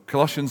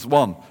Colossians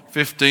 1,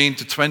 15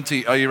 to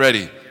 20. Are you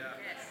ready?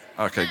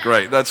 Okay,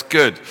 great. That's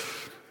good.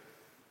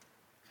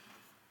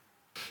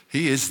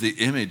 He is the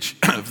image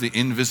of the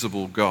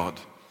invisible God.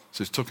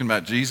 So he's talking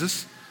about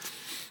Jesus.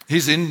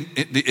 He's in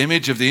the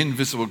image of the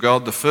invisible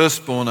God, the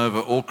firstborn over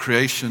all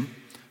creation.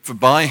 For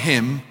by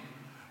him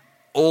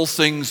all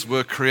things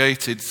were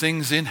created,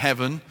 things in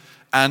heaven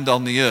and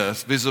on the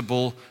earth,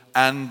 visible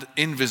and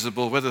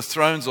invisible, whether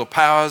thrones or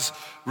powers,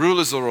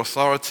 rulers or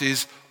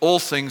authorities, all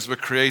things were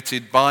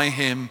created by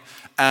him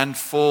and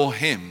for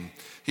him.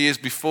 He is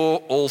before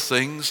all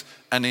things,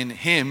 and in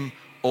him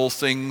all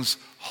things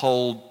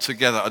hold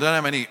together. I don't know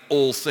how many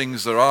all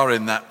things there are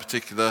in that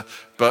particular,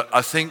 but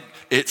I think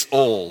it's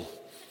all.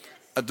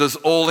 Does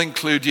all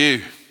include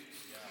you?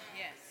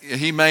 Yes.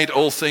 He made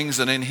all things,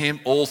 and in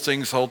him all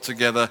things hold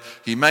together.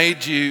 He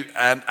made you,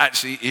 and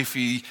actually if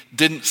he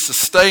didn't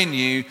sustain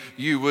you,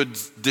 you would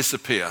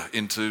disappear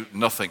into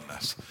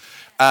nothingness.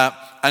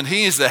 And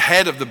he is the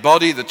head of the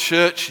body, the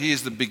church. He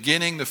is the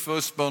beginning, the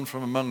firstborn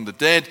from among the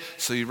dead.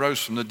 So he rose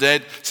from the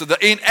dead, so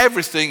that in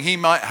everything he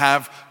might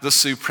have the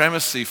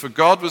supremacy. For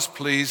God was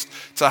pleased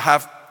to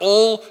have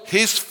all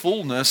his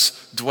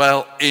fullness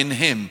dwell in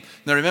him.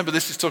 Now remember,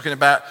 this is talking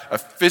about a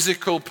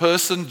physical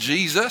person,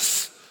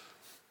 Jesus,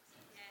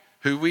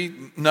 who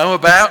we know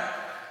about,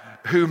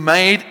 who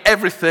made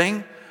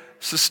everything,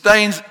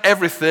 sustains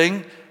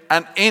everything,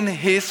 and in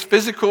his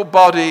physical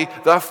body,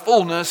 the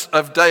fullness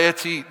of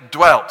deity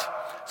dwelt.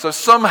 So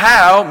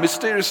somehow,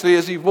 mysteriously,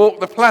 as he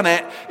walked the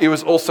planet, he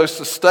was also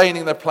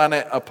sustaining the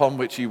planet upon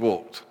which he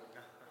walked.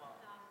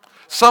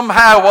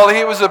 Somehow, while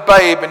he was a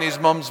babe in his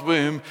mum's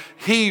womb,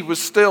 he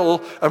was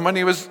still, and when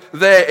he was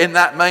there in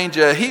that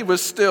manger, he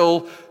was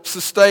still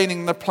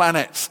sustaining the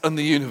planets and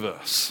the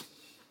universe.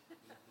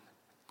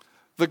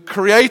 The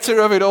creator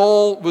of it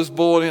all was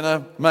born in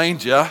a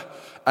manger,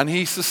 and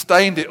he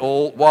sustained it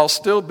all while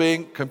still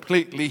being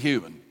completely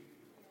human.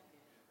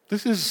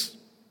 This is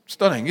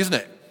stunning, isn't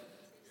it?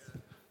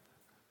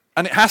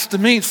 And it has to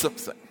mean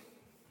something.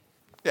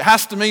 It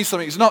has to mean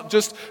something. It's not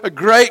just a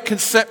great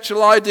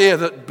conceptual idea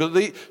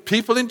that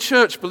people in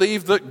church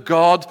believe that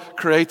God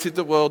created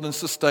the world and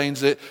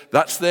sustains it.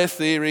 That's their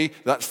theory.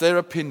 That's their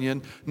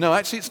opinion. No,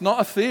 actually, it's not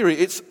a theory.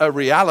 It's a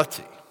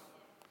reality.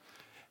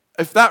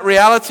 If that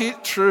reality is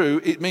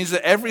true, it means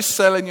that every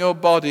cell in your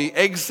body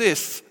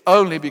exists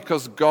only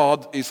because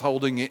God is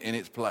holding it in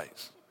its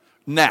place.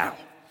 Now.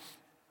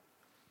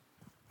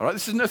 All right,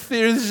 this isn't a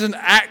theory, this is an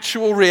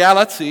actual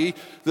reality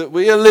that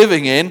we are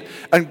living in,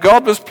 and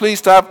God was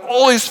pleased to have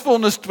all his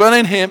fullness dwell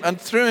in him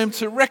and through him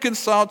to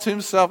reconcile to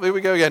himself, here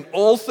we go again,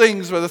 all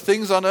things, whether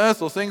things on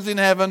earth or things in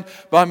heaven,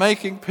 by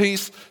making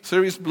peace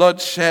through his blood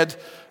shed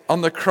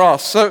on the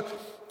cross. So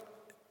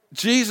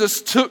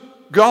Jesus took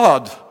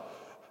God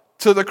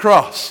to the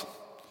cross.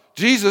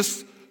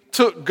 Jesus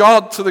took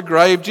God to the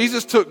grave.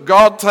 Jesus took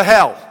God to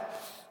hell.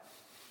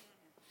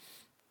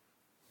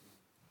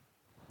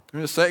 I'm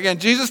going to say it again.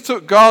 Jesus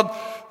took God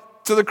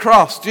to the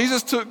cross.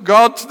 Jesus took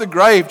God to the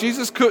grave.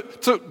 Jesus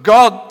took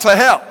God to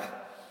hell.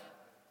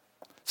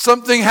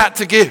 Something had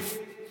to give.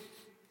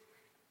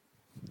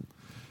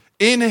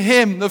 In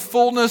him, the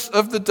fullness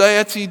of the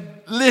deity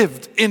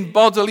lived in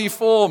bodily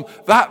form.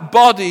 That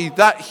body,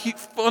 that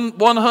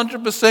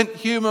 100%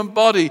 human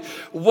body,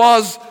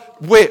 was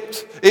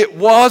whipped. It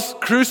was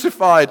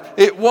crucified.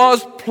 It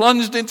was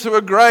plunged into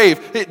a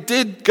grave. It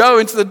did go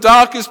into the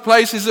darkest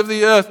places of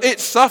the earth. It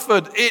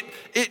suffered.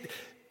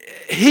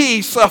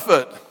 He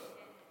suffered.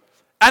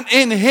 And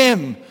in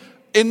him,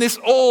 in this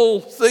all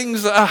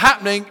things that are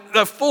happening,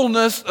 the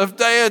fullness of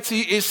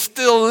deity is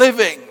still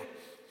living.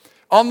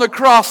 On the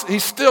cross,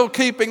 he's still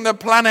keeping the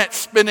planet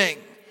spinning.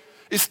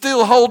 He's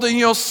still holding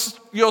your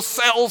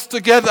cells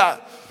together.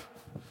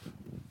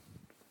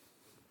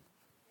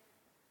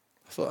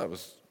 I thought that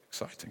was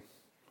exciting.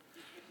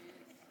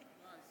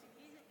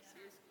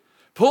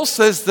 Paul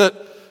says that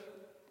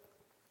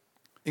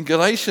in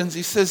Galatians,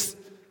 he says,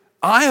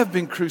 I have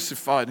been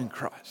crucified in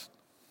Christ.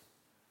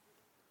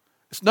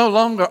 It's no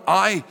longer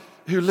I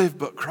who live,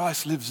 but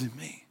Christ lives in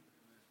me.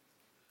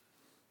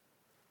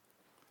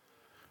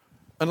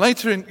 And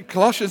later in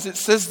Colossians, it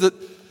says that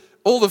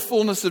all the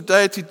fullness of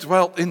deity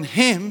dwelt in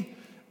him,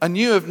 and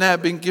you have now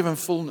been given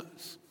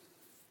fullness.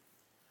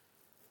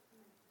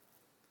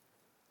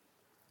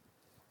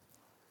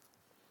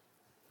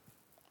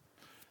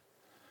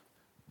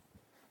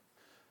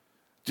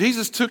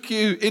 Jesus took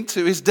you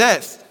into his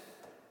death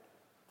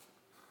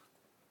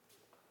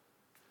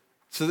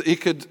so that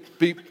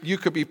you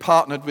could be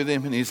partnered with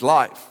him in his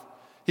life.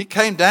 He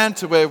came down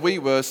to where we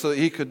were so that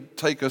he could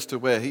take us to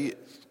where he is.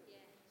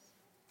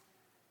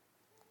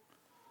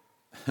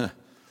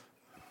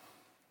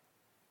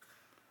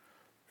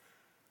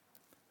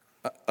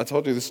 I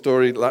told you the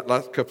story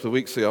last couple of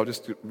weeks ago. I'll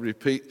just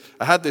repeat.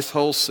 I had this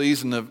whole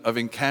season of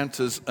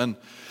encounters, and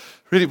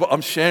really what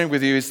I'm sharing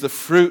with you is the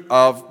fruit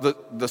of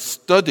the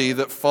study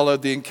that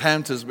followed the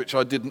encounters, which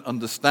I didn't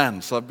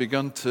understand. So I've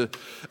begun to,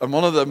 and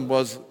one of them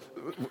was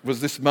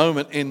was this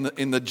moment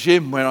in the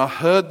gym where I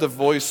heard the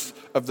voice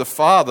of the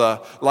Father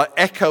like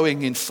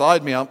echoing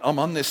inside me. I'm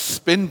on this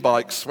spin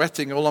bike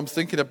sweating. All I'm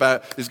thinking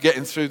about is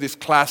getting through this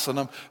class,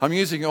 and I'm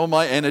using all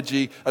my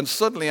energy, and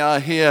suddenly I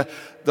hear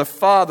the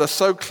Father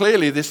so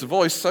clearly, this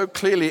voice so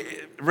clearly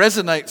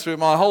resonate through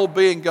my whole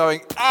being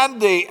going,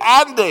 Andy,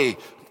 Andy.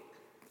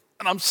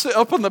 And I'm sit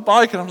up on the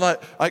bike and I'm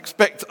like, I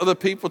expect other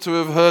people to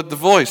have heard the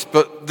voice,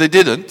 but they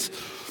didn't.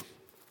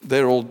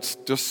 They're all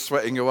just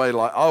sweating away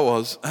like I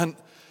was. And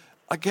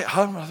I get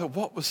home and I thought,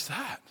 what was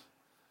that?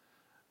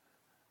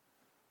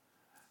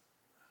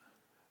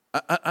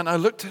 And I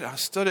looked at it, I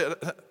studied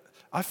it.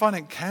 I find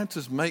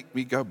encounters make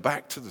me go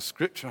back to the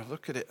scripture. I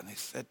look at it and I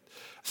said,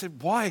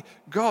 why,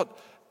 God,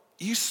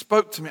 you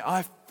spoke to me.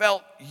 I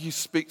felt you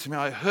speak to me.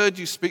 I heard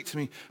you speak to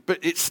me.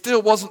 But it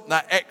still wasn't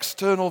that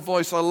external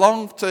voice. I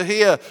longed to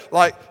hear,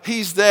 like,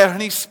 he's there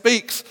and he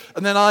speaks.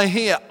 And then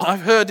I've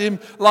heard him,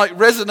 like,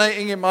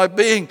 resonating in my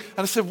being.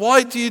 And I said,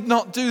 why do you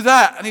not do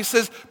that? And he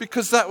says,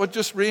 because that would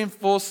just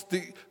reinforce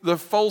the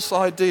false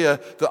idea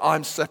that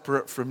I'm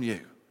separate from you.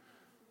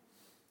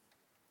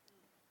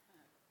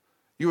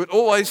 You would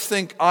always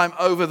think I'm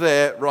over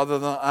there rather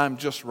than I'm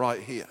just right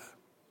here.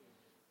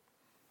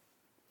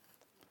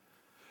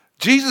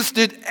 Jesus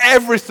did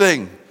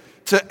everything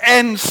to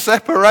end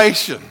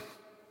separation.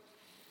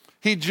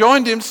 He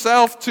joined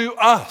himself to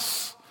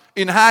us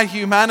in our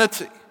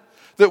humanity,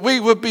 that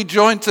we would be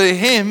joined to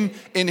him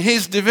in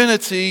his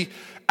divinity,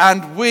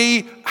 and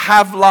we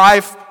have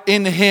life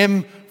in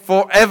him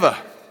forever.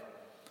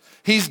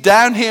 He's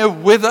down here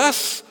with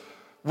us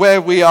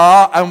where we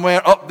are, and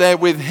we're up there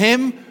with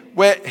him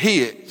where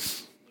he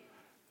is.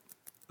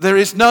 There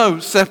is no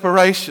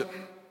separation.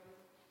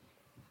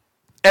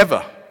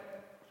 Ever.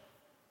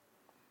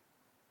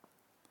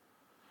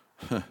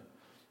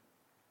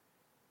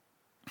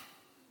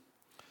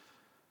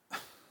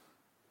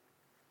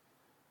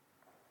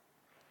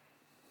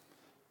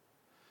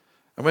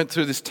 I went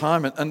through this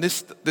time and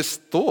this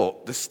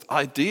thought, this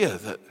idea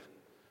that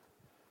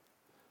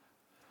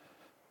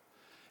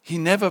he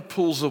never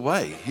pulls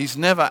away. He's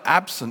never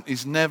absent.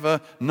 He's never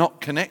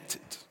not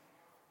connected.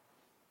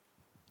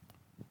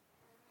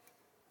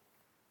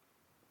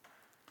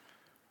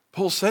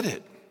 Paul said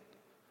it.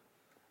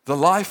 The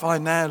life I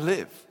now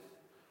live,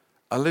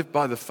 I live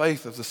by the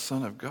faith of the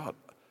Son of God.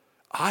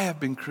 I have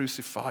been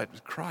crucified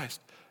with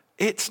Christ.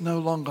 It's no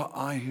longer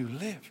I who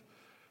live.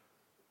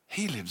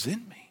 He lives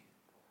in me.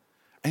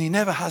 And he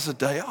never has a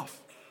day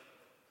off.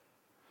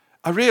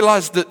 I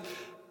realized that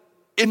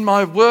in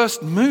my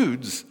worst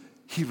moods,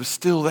 he was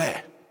still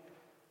there.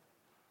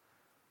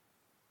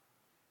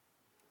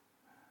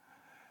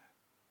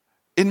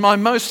 In my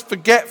most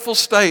forgetful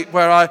state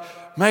where I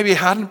maybe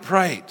hadn't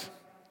prayed,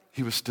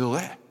 he was still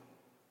there.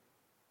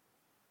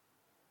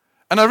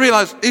 And I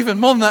realized even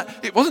more than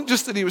that, it wasn't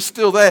just that he was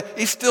still there,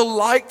 he still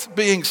liked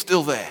being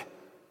still there.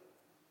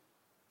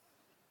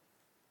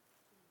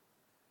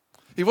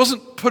 He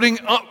wasn't putting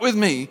up with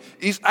me,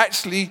 he's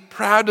actually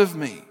proud of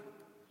me.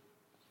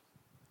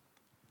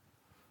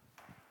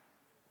 I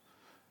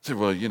said,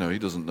 well, he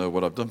doesn't know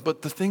what I've done.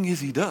 But the thing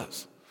is, he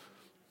does.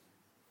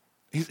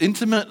 He's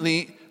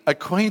intimately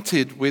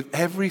acquainted with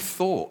every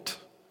thought,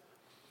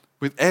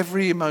 with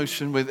every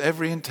emotion, with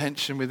every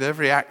intention, with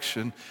every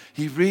action.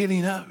 He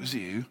really knows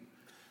you.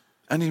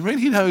 And he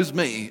really knows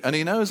me. And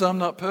he knows I'm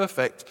not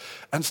perfect.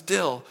 And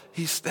still,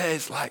 he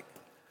stays like,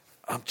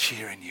 I'm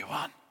cheering you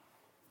on.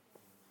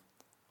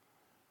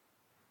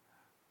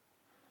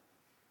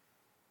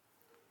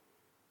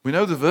 We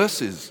know the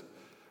verses.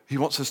 He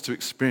wants us to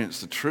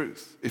experience the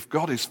truth. If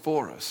God is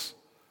for us,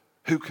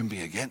 who can be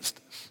against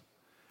us?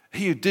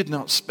 He who did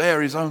not spare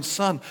his own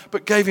son,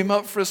 but gave him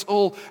up for us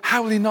all,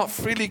 how will he not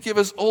freely give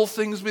us all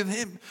things with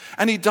him?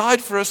 And he died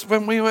for us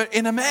when we were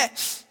in a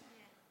mess.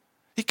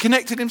 He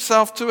connected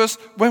himself to us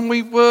when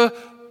we were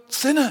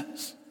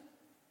sinners.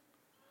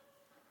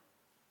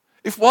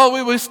 If while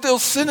we were still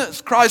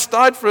sinners, Christ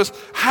died for us,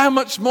 how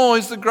much more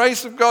is the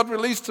grace of God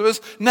released to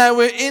us now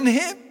we're in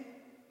him?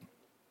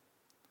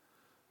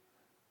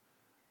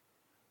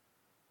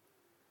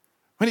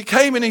 When he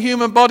came in a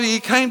human body, he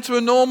came to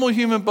a normal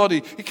human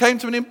body. He came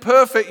to an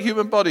imperfect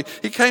human body.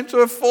 He came to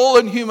a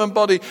fallen human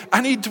body.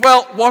 And he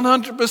dwelt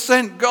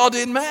 100% God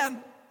in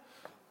man.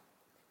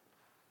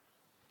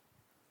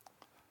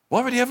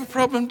 Why would he have a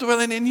problem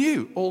dwelling in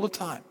you all the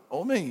time?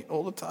 Or me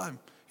all the time?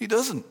 He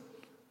doesn't.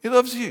 He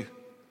loves you.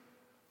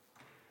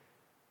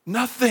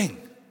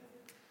 Nothing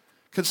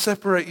can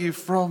separate you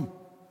from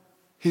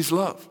his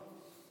love.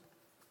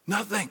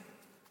 Nothing.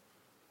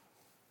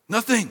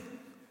 Nothing.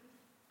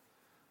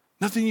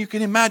 Nothing you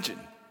can imagine.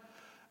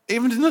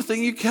 Even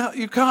nothing you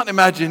can't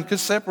imagine can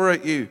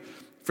separate you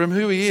from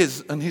who he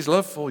is and his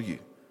love for you.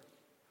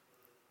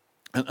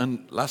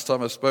 And last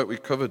time I spoke, we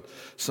covered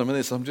some of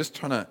this. I'm just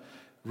trying to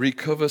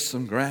recover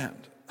some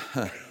ground.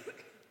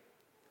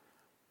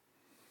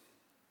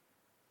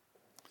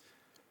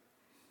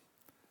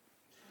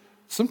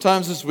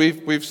 Sometimes as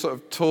we've sort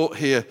of taught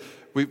here,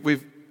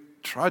 we've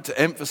tried to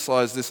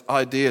emphasize this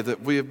idea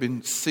that we have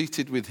been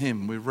seated with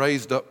him. We're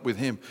raised up with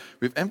him.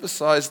 We've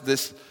emphasized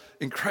this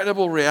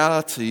incredible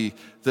reality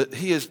that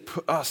he has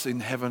put us in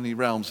heavenly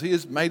realms. He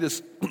has made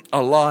us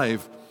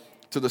alive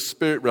to the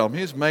spirit realm.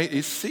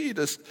 He's seated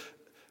us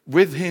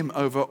with him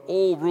over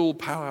all rule,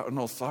 power, and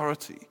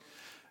authority.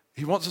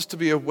 He wants us to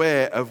be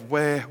aware of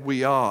where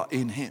we are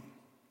in him.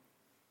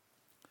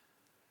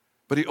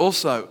 But he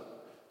also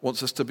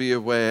wants us to be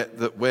aware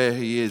that where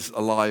he is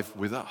alive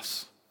with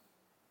us.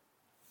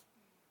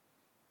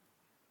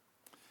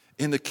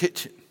 In the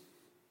kitchen.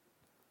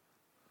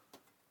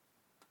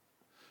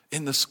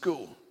 In the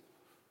school.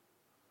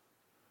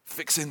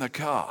 Fixing the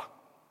car.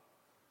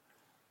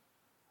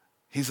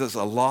 He's as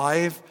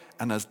alive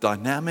and as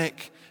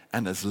dynamic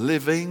and as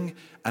living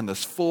and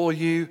as for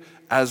you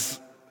as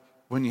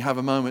when you have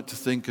a moment to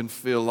think and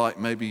feel like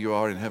maybe you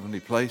are in heavenly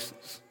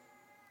places.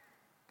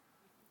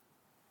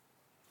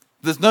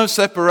 There's no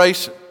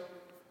separation.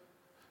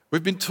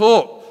 We've been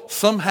taught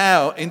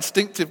somehow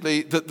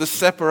instinctively that there's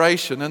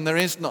separation, and there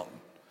is none.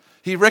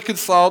 He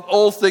reconciled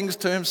all things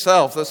to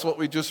himself. That's what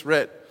we just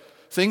read.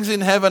 Things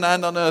in heaven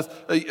and on earth.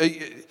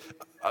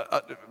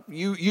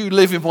 You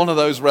live in one of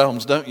those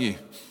realms, don't you?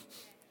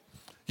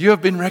 You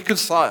have been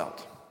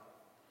reconciled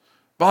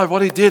by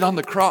what he did on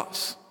the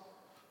cross.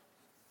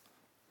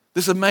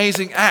 This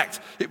amazing act.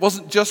 It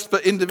wasn't just for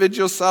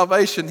individual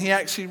salvation. He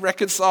actually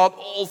reconciled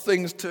all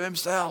things to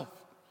himself.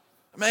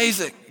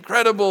 Amazing,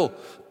 incredible.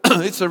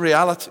 It's a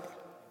reality.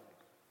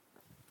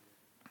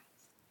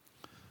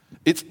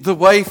 It's the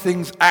way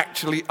things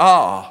actually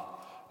are,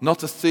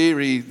 not a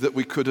theory that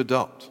we could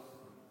adopt.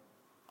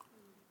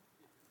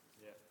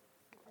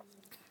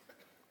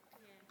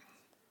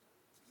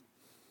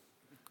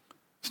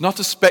 It's not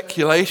a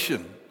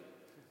speculation.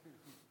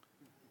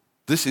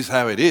 This is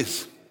how it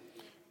is.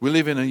 We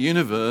live in a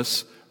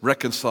universe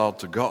reconciled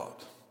to God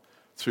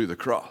through the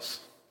cross.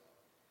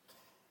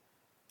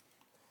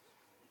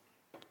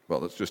 Well,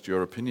 that's just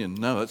your opinion.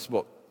 No, that's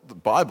what the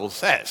Bible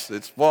says.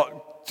 It's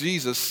what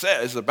Jesus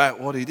says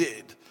about what he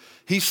did.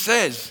 He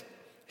says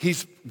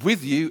he's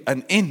with you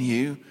and in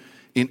you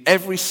in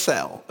every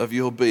cell of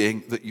your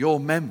being, that your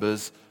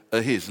members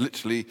are his.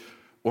 Literally,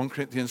 1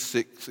 Corinthians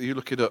 6, you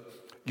look it up.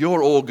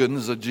 Your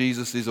organs are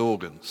Jesus'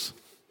 organs.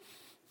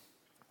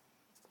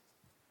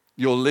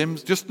 Your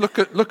limbs, just look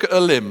at a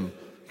limb.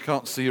 You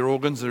can't see your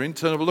organs, they're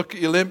internal, but look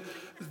at your limb.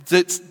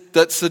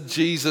 That's a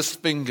Jesus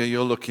finger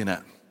you're looking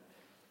at.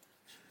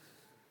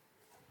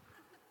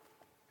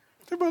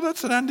 Well,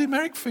 that's an Andy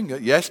Merrick finger.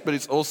 Yes, but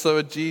it's also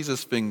a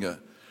Jesus finger.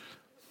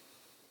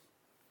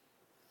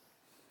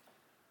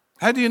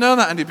 How do you know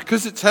that, Andy?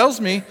 Because it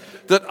tells me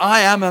that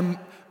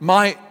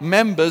my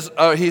members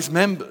are his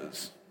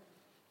members.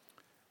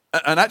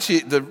 And actually,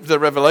 the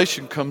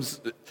revelation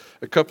comes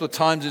a couple of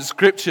times in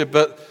Scripture,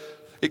 but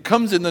it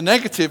comes in the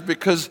negative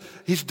because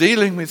he's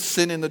dealing with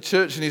sin in the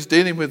church, and he's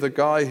dealing with a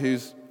guy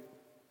who's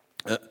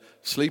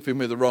sleeping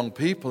with the wrong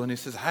people. And he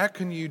says, how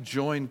can you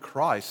join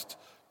Christ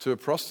to a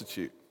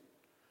prostitute?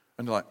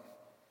 And like,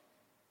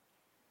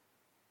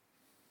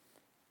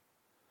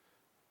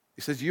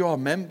 he says, you are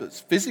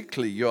members.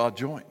 Physically, you are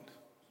joined.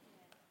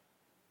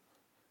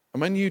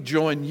 And when you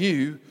join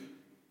you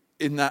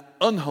in that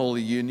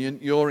unholy union,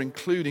 you're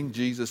including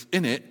Jesus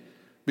in it,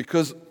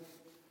 because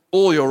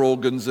all your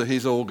organs are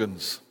his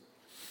organs.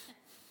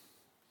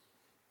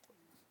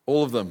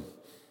 All of them.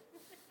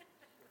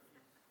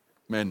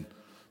 Men.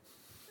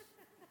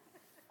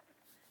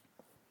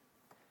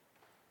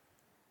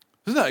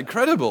 Isn't that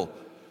incredible?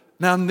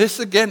 Now, this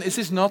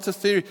is not a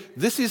theory.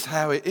 This is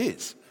how it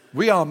is.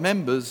 We are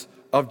members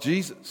of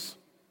Jesus.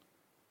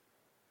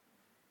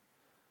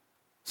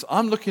 So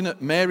I'm looking at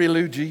Mary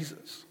Lou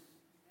Jesus.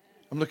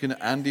 I'm looking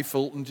at Andy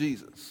Fulton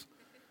Jesus.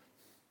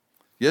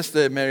 Yes,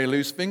 they're Mary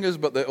Lou's fingers,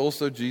 but they're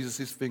also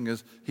Jesus'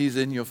 fingers. He's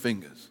in your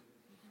fingers.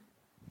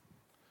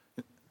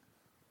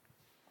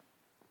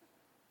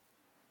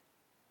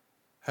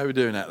 How are we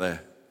doing out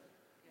there?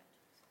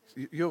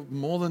 You're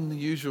more than the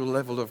usual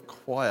level of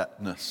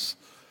quietness.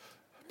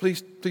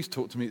 Please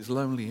talk to me. It's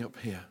lonely up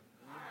here.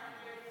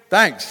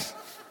 Thanks.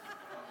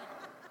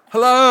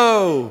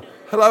 Hello.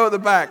 Hello at the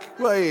back.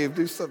 Wave.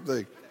 Do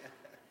something.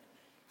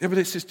 Yeah, but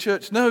it's his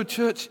church. No,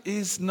 church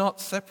is not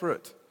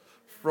separate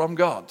from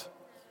God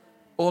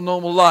or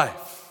normal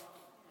life.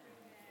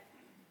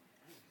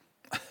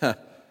 All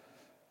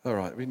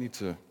right, we need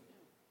to...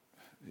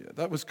 Yeah,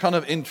 that was kind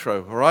of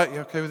intro, all right? You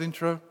okay with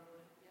intro?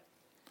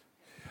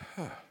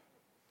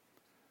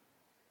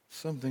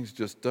 Some things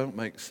just don't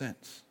make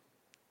sense.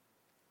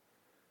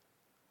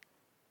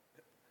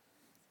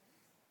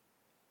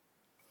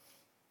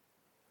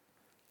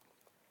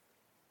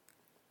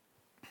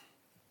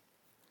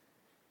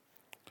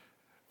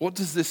 What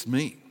does this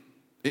mean?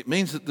 It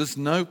means that there's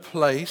no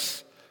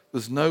place,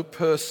 there's no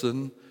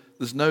person,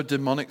 there's no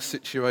demonic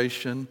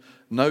situation,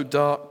 no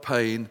dark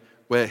pain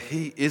where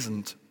he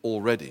isn't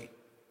already.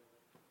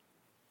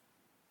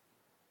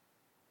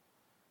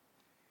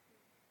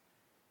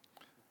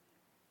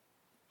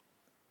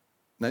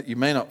 Now, you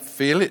may not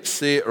feel it,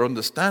 see it, or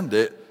understand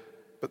it,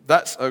 but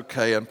that's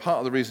okay. And part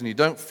of the reason you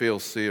don't feel,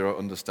 see, or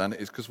understand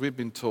it is because we've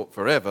been taught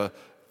forever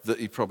that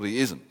he probably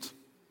isn't.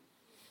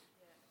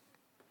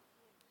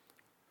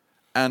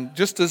 And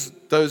just as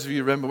those of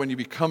you remember when you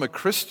become a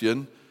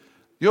Christian,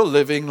 you're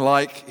living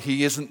like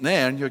he isn't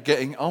there and you're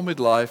getting on with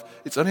life.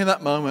 It's only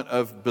that moment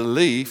of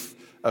belief,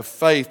 of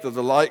faith, of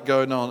the light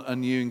going on,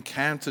 and you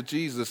encounter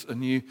Jesus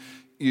and you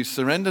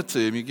surrender to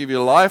him, you give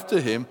your life to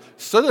him,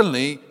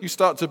 suddenly you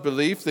start to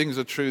believe things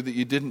are true that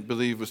you didn't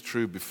believe was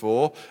true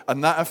before,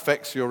 and that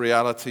affects your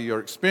reality,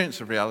 your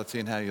experience of reality,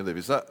 and how you live.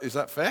 Is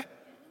that fair?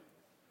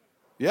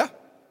 Yeah?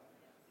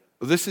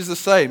 Well, this is the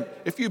same.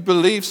 If you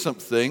believe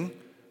something,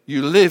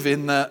 you live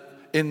in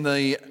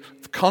the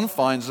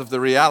confines of the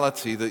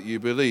reality that you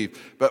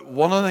believe. But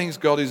one of the things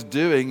God is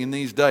doing in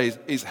these days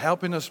is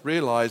helping us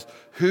realize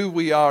who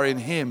we are in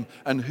him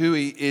and who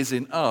he is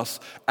in us,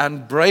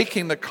 and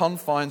breaking the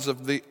confines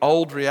of the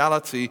old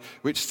reality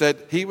which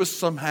said he was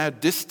somehow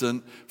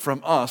distant from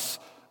us,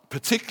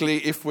 particularly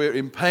if we're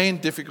in pain,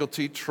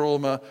 difficulty,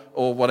 trauma,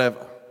 or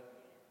whatever.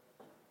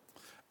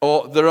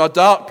 Or there are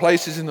dark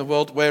places in the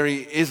world where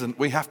he isn't.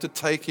 We have to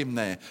take him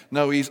there.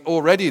 No, he's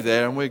already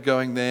there, and we're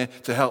going there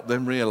to help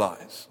them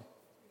realize.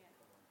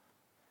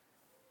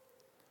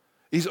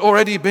 He's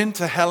already been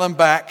to hell and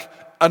back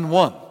and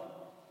won.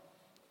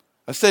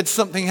 I said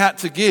something had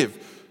to give.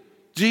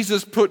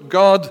 Jesus put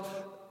God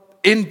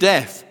in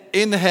death,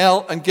 in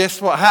hell, and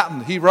guess what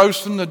happened? He rose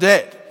from the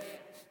dead.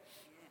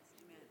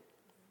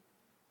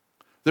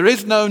 There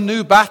is no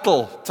new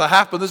battle to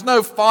happen. There's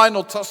no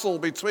final tussle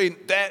between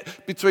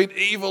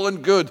evil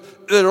and good.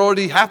 It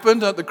already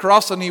happened at the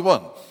cross and he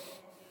won.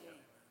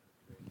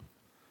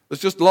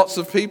 There's just lots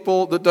of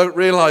people that don't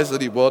realize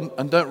that he won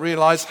and don't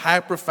realize how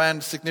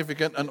profound,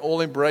 significant, and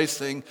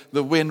all-embracing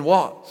the win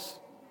was.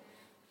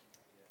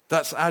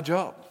 That's our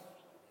job.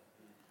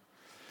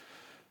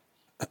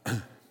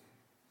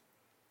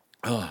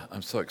 Oh,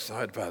 I'm so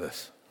excited about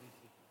this.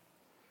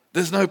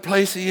 There's no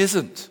place he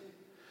isn't.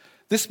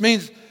 This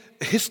means,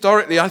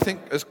 historically, I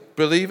think as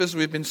believers,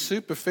 we've been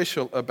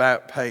superficial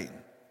about pain.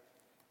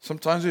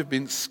 Sometimes we've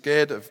been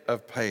scared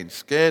of pain,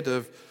 scared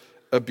of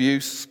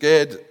abuse,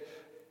 scared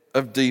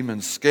of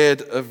demons,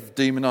 scared of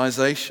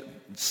demonization,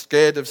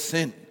 scared of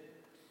sin.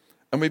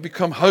 And we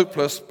become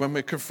hopeless when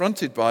we're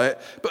confronted by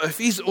it. But if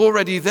he's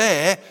already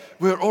there,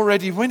 we're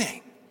already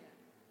winning.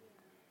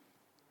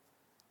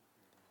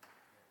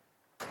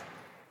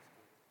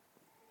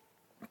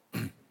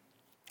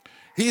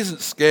 He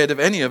isn't scared of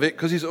any of it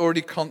because he's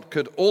already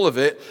conquered all of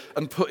it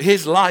and put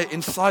his light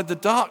inside the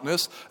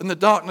darkness, and the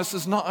darkness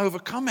has not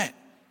overcome it.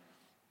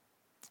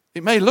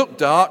 It may look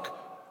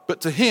dark,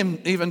 but to him,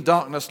 even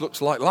darkness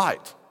looks like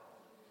light.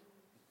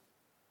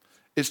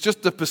 It's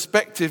just the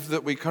perspective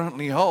that we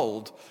currently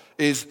hold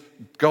is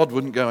God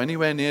wouldn't go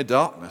anywhere near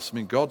darkness. I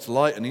mean, God's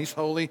light and he's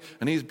holy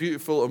and he's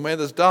beautiful, and where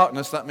there's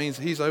darkness, that means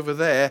he's over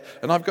there,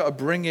 and I've got to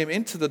bring him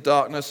into the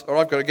darkness, or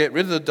I've got to get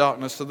rid of the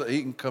darkness so that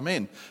he can come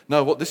in.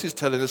 No, what this is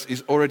telling us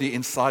is already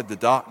inside the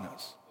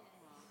darkness.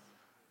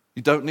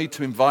 You don't need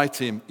to invite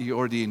him. He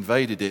already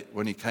invaded it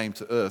when he came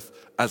to earth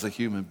as a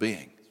human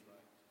being.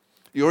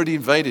 He already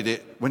invaded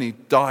it when he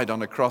died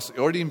on a cross. He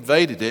already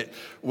invaded it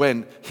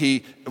when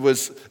he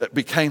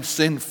became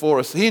sin for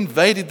us. He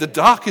invaded the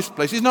darkest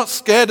place. He's not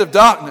scared of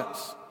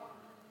darkness.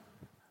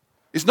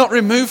 He's not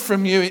removed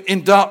from you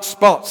in dark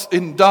spots,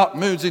 in dark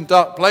moods, in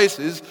dark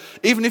places.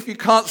 Even if you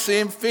can't see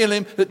him, feel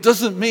him, that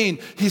doesn't mean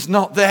he's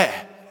not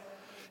there.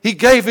 He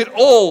gave it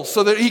all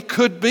so that he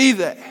could be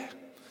there.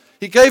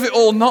 He gave it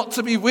all not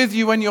to be with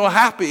you when you're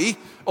happy,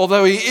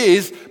 although he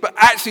is, but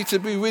actually to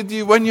be with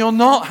you when you're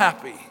not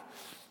happy.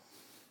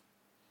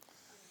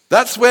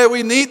 That's where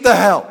we need the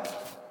help.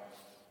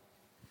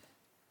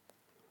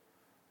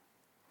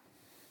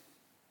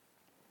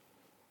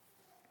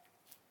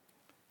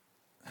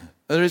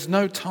 There is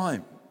no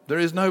time, there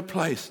is no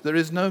place, there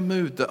is no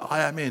mood that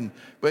I am in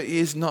where he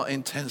is not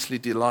intensely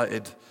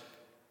delighted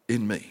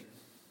in me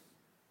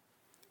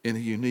in a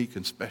unique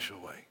and special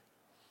way.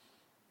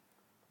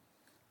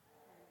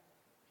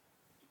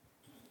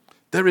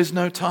 There is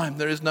no time,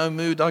 there is no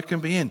mood I can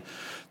be in.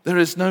 There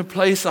is no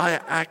place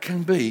I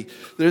can be.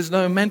 There is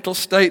no mental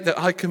state that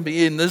I can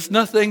be in. There's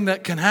nothing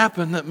that can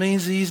happen that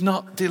means he's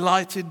not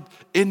delighted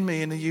in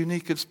me in a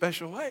unique and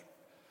special way.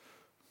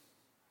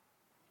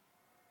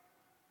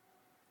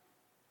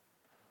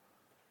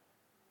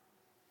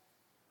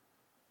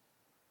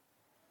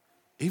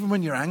 Even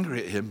when you're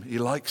angry at him, he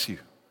likes you.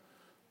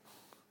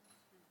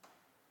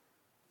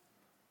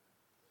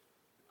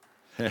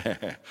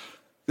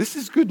 This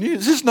is good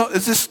news.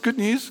 Is this good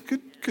news?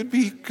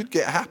 Could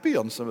get happy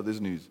on some of this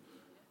news.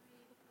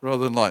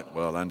 Rather than like,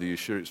 well, Andy, you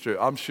sure it's true?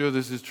 I'm sure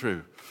this is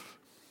true.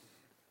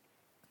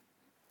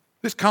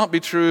 This can't be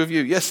true of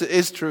you. Yes, it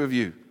is true of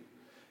you.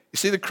 You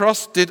see, the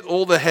cross did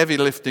all the heavy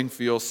lifting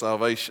for your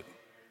salvation.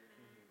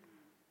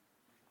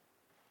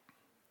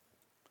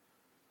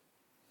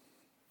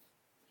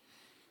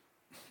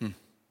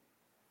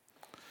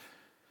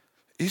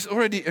 He's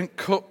already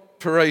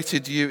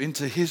incorporated you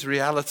into his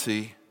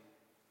reality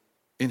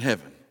in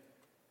heaven,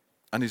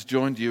 and he's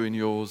joined you in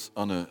yours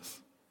on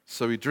earth.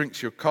 So he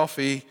drinks your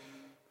coffee.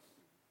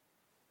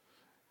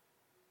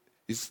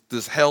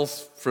 There's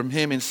health from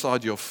him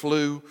inside your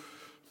flu.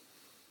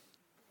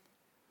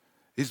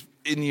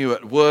 in you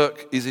at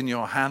work. He's in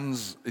your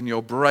hands, in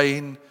your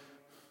brain.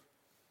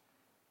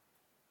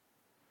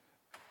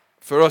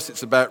 For us,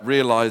 it's about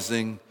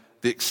realizing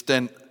the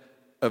extent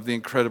of the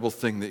incredible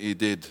thing that he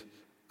did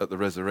at the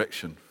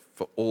resurrection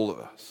for all of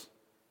us.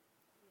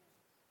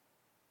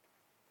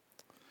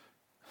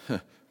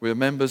 We're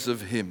members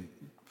of him,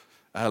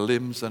 our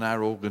limbs and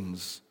our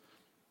organs.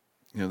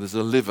 There's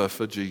a liver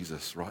for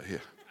Jesus right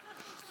here.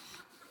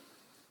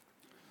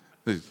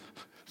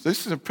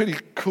 This is a pretty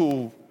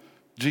cool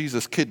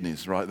Jesus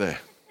kidneys right there.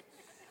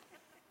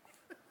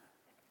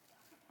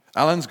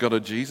 Alan's got a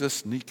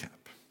Jesus kneecap.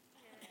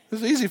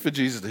 It's easy for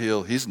Jesus to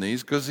heal his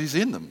knees because he's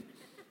in them.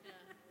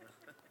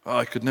 Oh,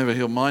 I could never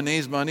heal my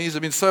knees. My knees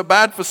have been so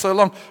bad for so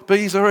long. But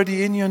he's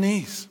already in your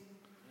knees.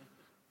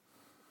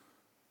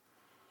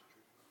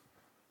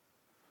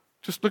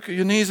 Just look at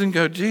your knees and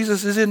go,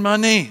 Jesus is in my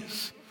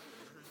knees.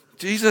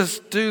 Jesus,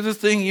 do the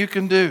thing you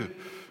can do.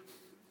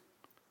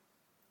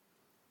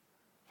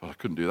 Well, I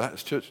couldn't do that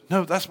as church.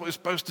 No, that's what we're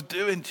supposed to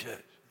do in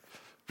church.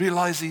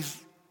 Realize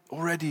he's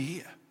already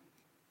here.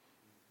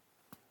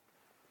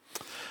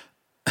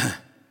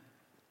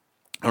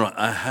 All right,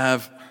 I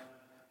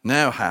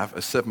now have a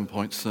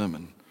 7-point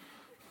sermon.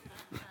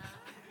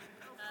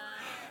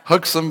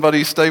 Hug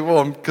somebody, stay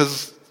warm,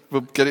 because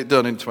we'll get it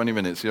done in 20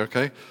 minutes. You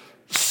okay?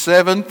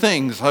 7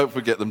 things. Hope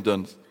we get them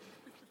done.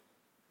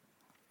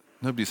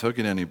 Nobody's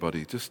hugging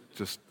anybody. Just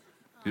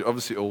you're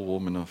obviously all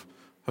warm enough.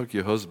 Hug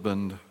your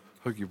husband.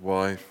 Hug your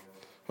wife.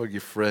 Hug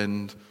your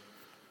friend.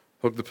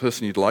 Hug the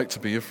person you'd like to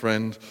be your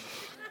friend.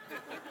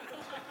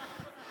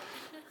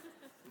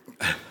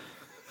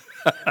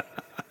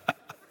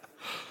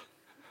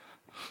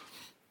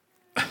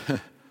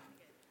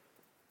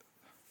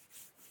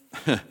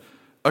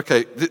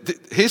 Okay,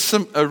 here's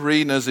some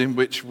arenas in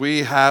which we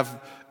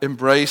have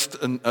embraced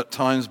and at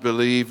times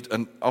believed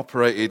and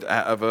operated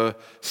out of a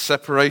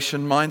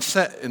separation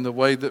mindset in the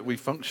way that we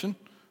function.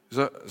 Is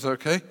that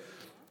okay?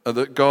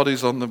 That God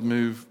is on the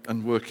move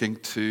and working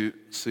to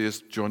see us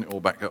join it all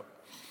back up.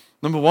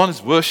 Number 1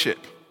 is worship.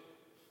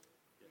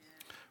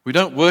 We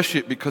don't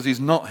worship because he's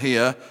not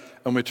here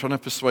and we're trying to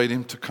persuade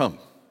him to come.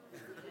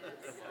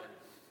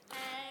 Amen.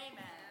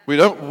 We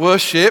don't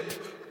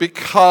worship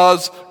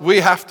because we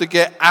have to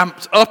get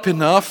amped up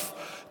enough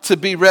to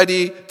be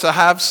ready to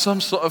have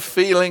some sort of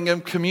feeling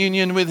of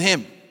communion with him.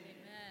 Amen.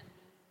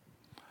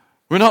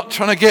 We're not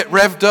trying to get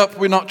revved up.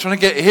 We're not trying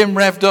to get him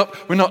revved up.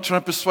 We're not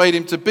trying to persuade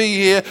him to be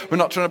here. We're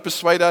not trying to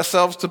persuade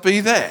ourselves to be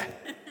there.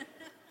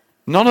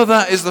 None of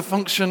that is the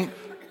function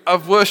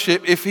of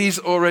worship if he's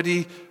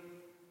already...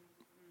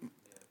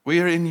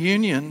 We are in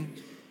union,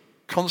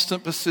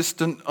 constant,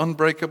 persistent,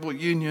 unbreakable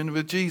union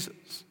with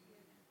Jesus.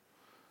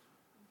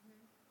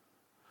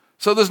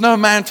 So there's no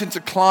mountain to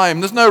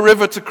climb. There's no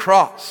river to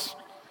cross.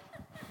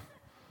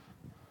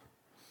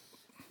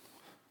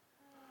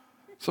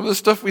 Some of the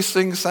stuff we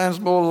sing sounds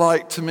more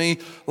like, to me,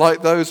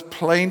 like those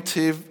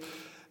plaintive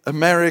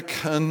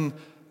American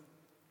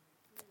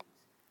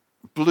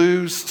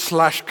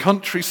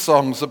blues/country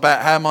songs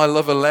about how my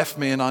lover left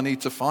me and I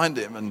need to find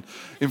him and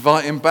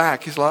invite him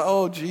back. He's like,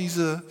 oh,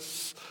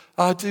 Jesus,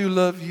 I do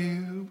love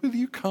you. Will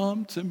you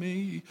come to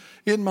me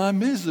in my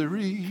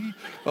misery?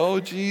 Oh,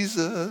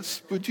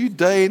 Jesus, would you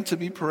deign to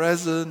be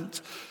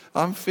present?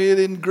 I'm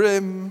feeling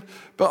grim,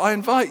 but I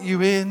invite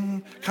you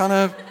in. Kind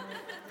of.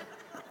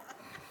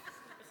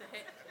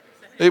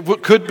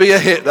 It could be a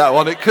hit, that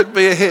one. It could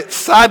be a hit.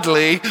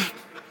 Sadly.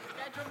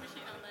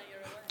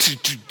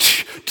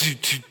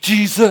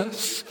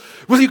 Jesus,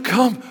 will you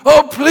come?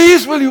 Oh,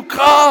 please, will you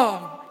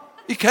come?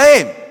 He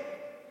came.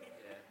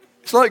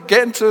 It's like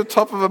getting to the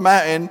top of a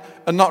mountain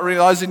and not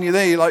realizing you're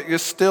there. You're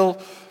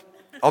still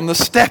on the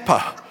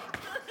stepper.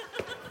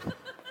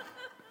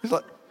 He's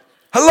like,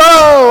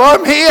 hello,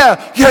 I'm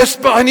here. Yes,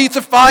 but I need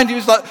to find you.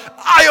 He's like,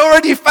 I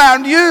already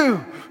found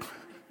you.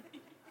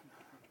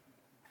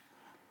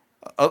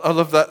 I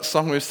love that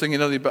song we were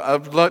singing earlier, but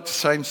I'd like to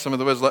change some of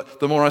the words. Like,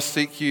 the more I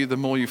seek you, the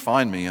more you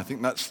find me. I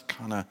think that's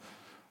kind of...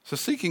 So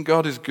seeking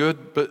God is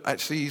good, but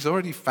actually he's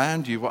already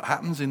found you. What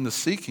happens in the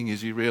seeking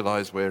is you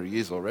realize where he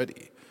is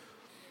already.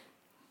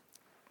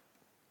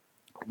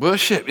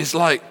 Worship is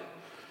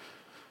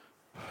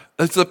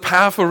it's a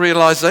powerful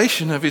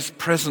realization of his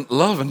present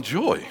love and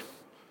joy.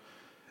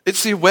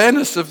 It's the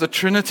awareness of the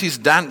Trinity's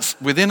dance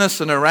within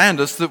us and around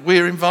us that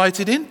we're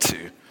invited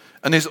into.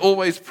 And is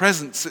always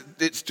present.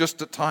 It's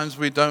just at times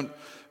we don't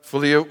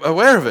fully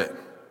aware of it.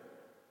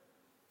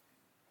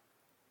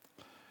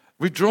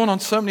 We've drawn on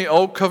so many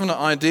old covenant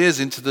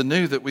ideas into the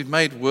new that we've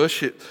made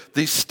worship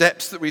these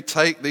steps that we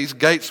take, these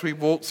gates we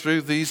walk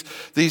through, these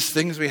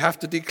things we have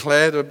to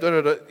declare.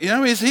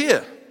 He's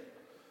here.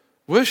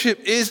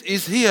 Worship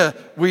is here.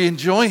 We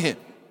enjoy him.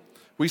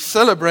 We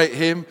celebrate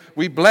him,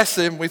 we bless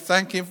him, we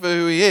thank him for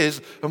who he is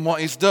and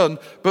what he's done,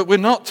 but we're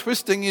not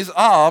twisting his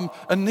arm,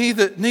 and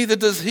neither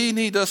does he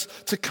need us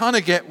to kind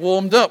of get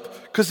warmed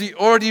up, because he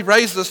already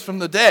raised us from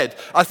the dead.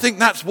 I think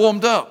that's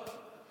warmed up.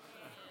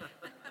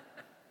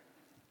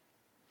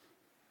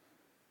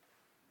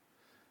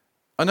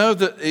 I know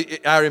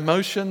that our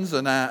emotions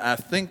and our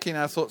thinking,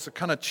 our thoughts are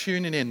kind of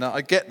tuning in.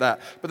 I get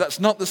that. But that's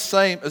not the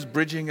same as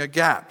bridging a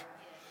gap.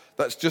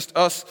 That's just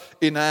us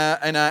in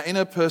our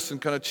inner person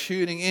kind of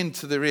tuning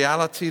into the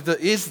reality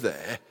that is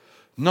there.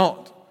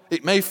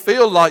 It may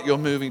feel like you're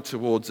moving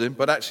towards him,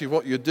 but actually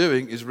what you're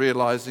doing is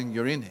realizing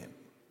you're in him.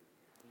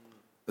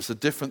 It's a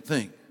different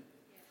thing.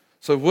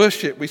 So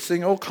worship, we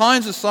sing all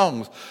kinds of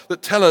songs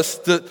that tell us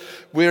that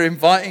we're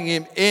inviting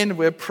him in,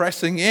 we're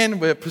pressing in,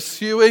 we're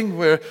pursuing,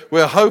 we're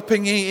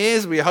hoping he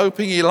is, we're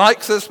hoping he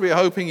likes us, we're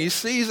hoping he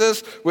sees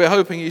us, we're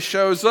hoping he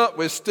shows up,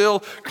 we're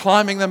still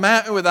climbing the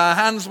mountain with our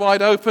hands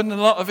wide open,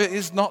 and a lot of it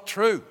is not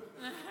true.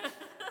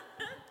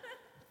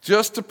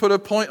 Just to put a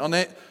point on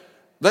it,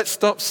 let's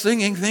stop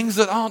singing things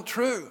that aren't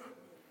true.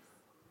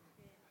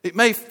 It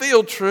may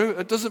feel true,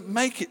 it doesn't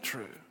make it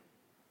true.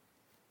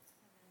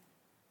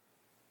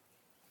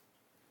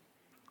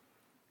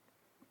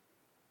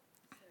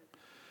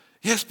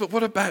 Yes, but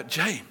what about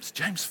James?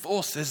 James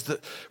 4 says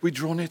that we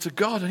draw near to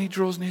God and he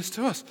draws near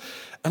to us.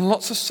 And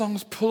lots of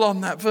songs pull on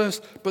that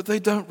verse, but they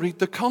don't read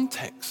the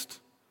context.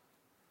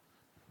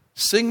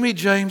 Sing me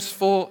James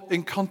 4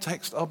 in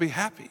context, I'll be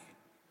happy.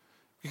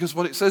 Because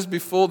what it says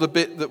before the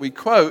bit that we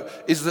quote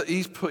is that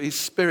he's put his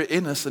spirit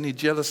in us and he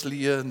jealously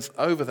yearns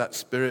over that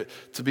spirit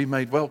to be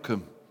made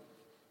welcome.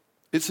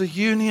 It's a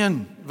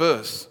union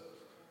verse.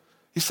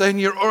 He's saying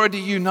you're already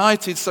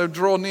united, so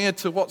draw near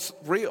to what's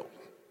real.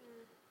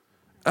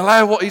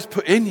 Allow what he's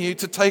put in you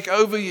to take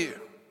over you.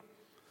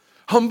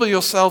 Humble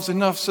yourselves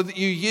enough so that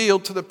you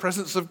yield to the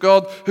presence of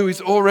God who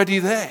is already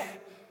there.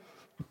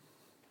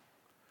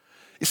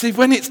 You see,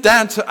 when it's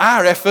down to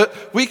our effort,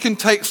 we can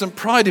take some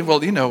pride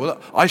in,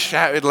 I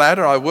shouted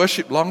louder, I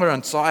worshipped longer,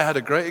 and so I had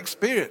a great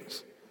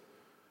experience.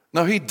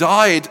 No, he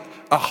died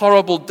a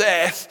horrible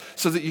death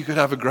so that you could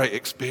have a great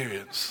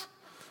experience.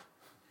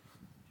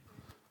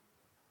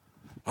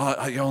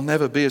 You'll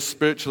never be as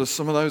spiritual as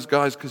some of those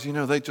guys because,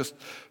 they just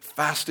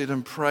fasted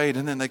and prayed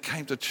and then they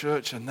came to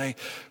church and they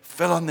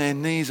fell on their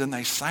knees and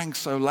they sang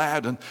so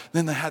loud and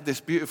then they had this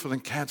beautiful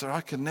encounter.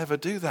 I could never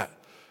do that.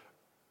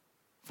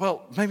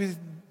 Well,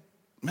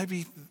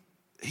 maybe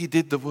he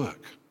did the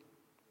work.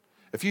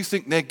 If you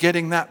think they're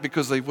getting that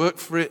because they worked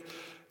for it,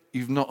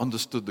 you've not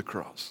understood the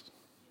cross.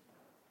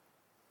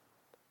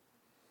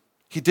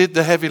 He did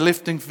the heavy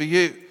lifting for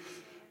you.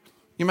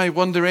 You may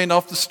wander in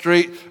off the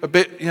street a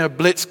bit,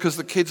 blitz because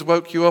the kids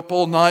woke you up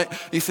all night.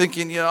 You're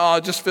thinking, I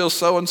just feel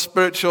so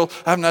unspiritual.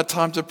 I haven't had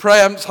time to pray.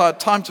 I haven't had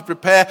time to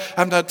prepare. I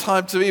haven't had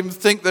time to even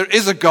think there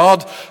is a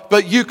God.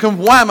 But you can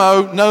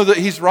whammo, know that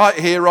he's right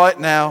here, right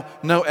now.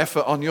 No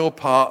effort on your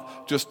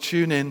part. Just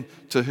tune in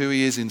to who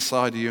he is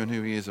inside of you and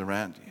who he is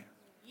around you.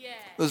 Yeah.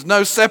 There's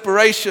no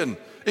separation.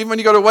 Even when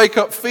you got to wake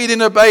up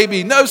feeding a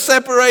baby, no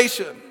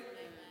separation.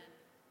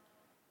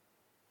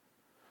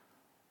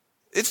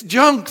 It's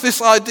junk,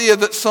 this idea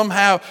that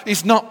somehow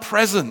he's not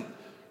present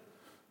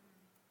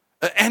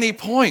at any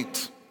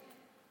point.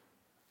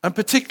 And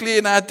particularly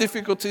in our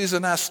difficulties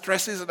and our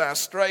stresses and our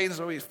strains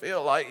where we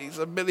feel like he's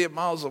a million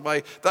miles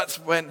away, that's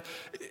when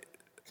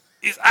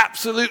it's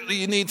absolutely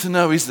you need to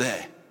know he's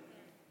there.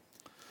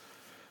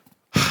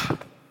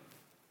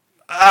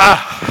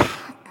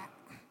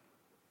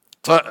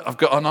 So I've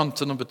got on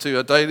to number 2,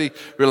 a daily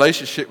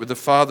relationship with the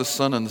Father,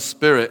 Son, and the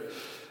Spirit.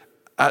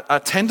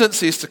 Our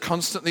tendency is to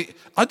constantly,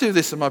 I do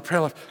this in my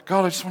prayer life,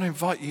 God, I just want to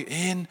invite you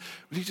in.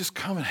 Will you just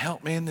come and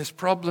help me in this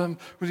problem?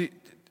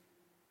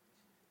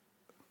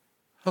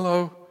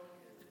 Hello?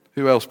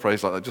 Who else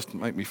prays like that? Just to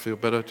make me feel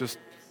better.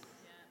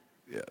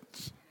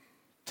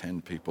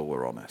 10 people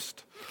were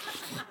honest.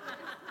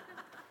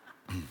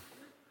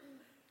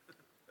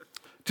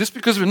 Just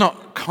because we're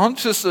not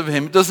conscious of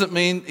him doesn't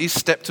mean he's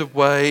stepped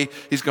away,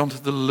 he's gone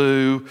to the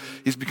loo,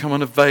 he's become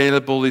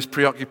unavailable, he's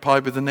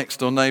preoccupied with the next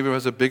door neighbor who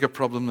has a bigger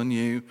problem than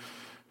you.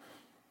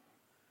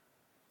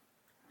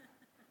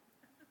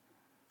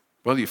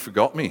 Well, you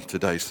forgot me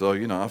today, so,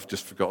 I've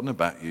just forgotten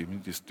about you.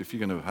 If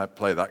you're going to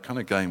play that kind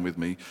of game with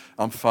me,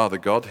 I'm Father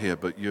God here,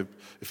 but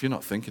if you're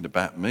not thinking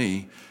about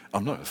me,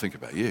 I'm not going to think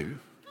about you.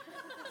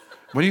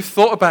 When you've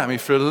thought about me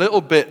for a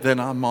little bit, then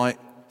I might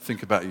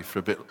think about you for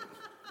a bit.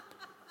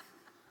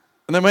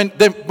 And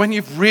then when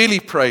you've really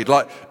prayed,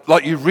 like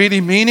you really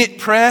mean it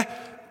prayer,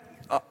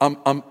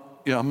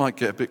 I might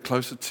get a bit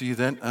closer to you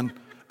then. And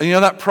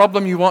that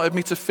problem you wanted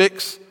me to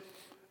fix,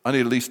 I need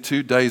at least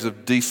 2 days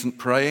of decent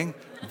praying.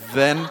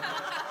 Then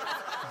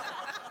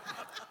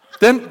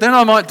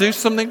I might do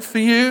something for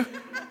you.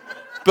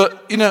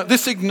 But,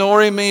 this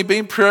ignoring me,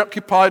 being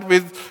preoccupied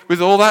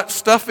with all that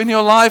stuff in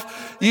your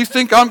life, you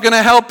think I'm going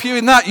to help you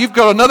in that? You've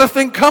got another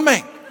thing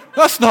coming.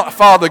 That's not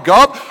Father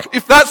God.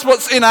 If that's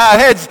what's in our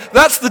heads,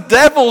 that's the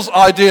devil's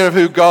idea of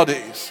who God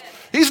is.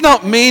 He's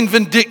not mean,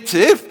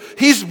 vindictive.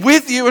 He's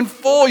with you and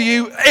for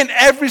you in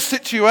every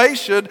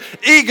situation,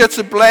 eager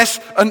to bless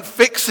and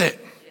fix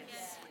it.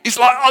 He's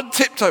like on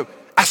tiptoe.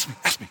 Ask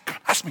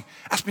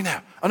me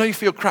now. I know you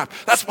feel crap.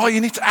 That's why you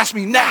need to ask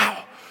me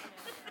now.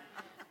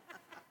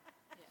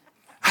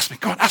 Ask me,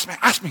 go on, ask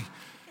me.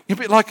 You're a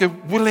bit like a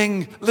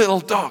willing little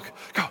dog.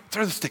 Go,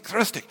 throw the stick.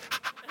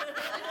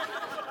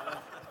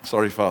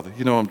 Sorry, Father.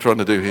 You know what I'm trying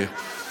to do here.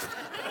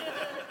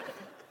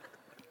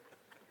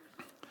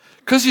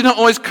 Because you're not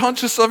always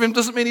conscious of him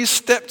doesn't mean he's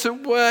stepped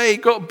away,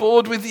 got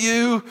bored with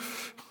you.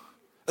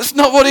 That's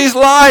not what he's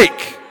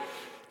like.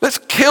 Let's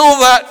kill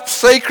that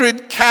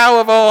sacred cow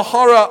of our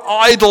horror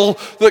idol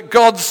that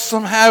God's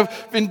somehow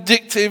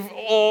vindictive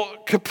or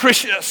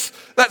capricious.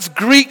 That's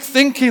Greek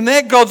thinking.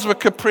 Their gods were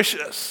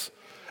capricious.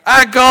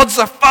 Our God's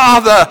a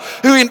Father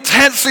who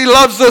intensely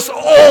loves us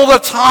all the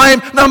time,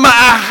 no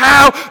matter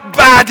how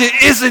bad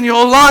it is in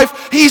your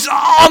life. He's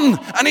on,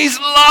 and he's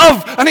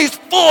love, and he's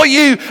for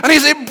you, and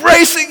he's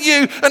embracing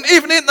you. And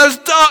even in those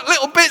dark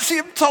little bits he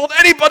haven't told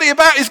anybody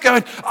about, he's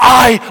going,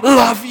 I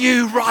love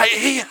you right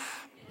here.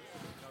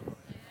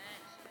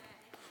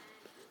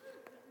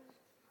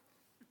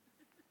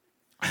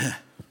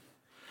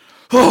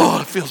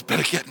 Oh, it feels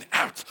better getting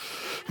out.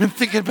 I've been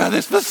thinking about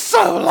this for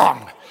so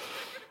long.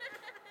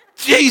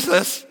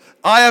 Jesus,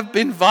 I have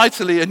been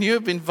vitally, and you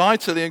have been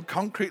vitally and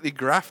concretely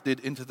grafted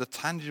into the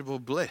tangible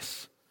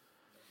bliss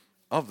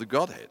of the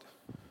Godhead.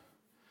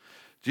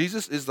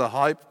 Jesus is the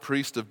high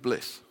priest of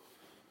bliss.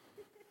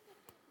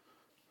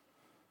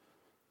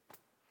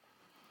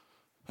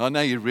 I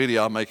know you really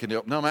are making it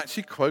up. No, I'm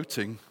actually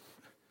quoting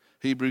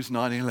Hebrews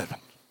 9:11.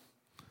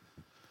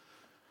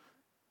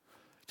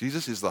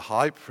 Jesus is the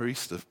high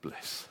priest of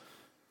bliss.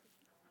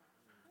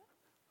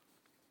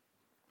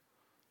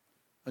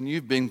 And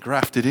you've been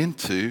grafted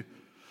into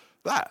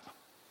that.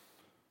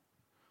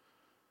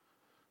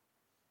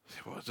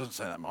 Well, it doesn't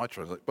say that in my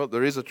translation, but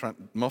there is a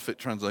Moffat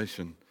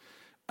translation,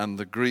 and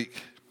the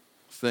Greek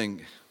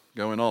thing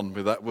going on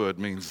with that word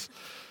means,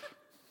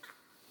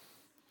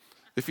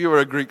 if you were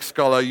a Greek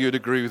scholar, you'd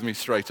agree with me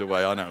straight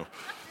away, I know.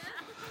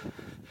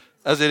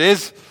 As it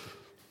is,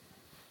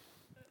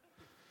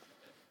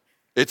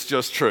 it's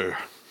just true.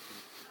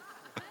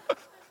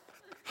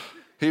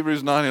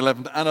 Hebrews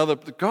 9:11 and other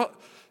God.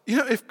 You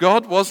know, if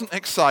God wasn't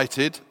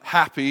excited,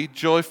 happy,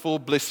 joyful,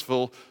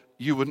 blissful,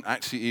 you wouldn't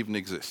actually even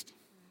exist.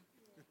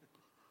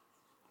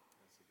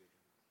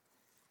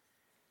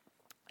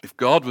 If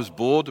God was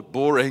bored,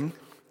 boring,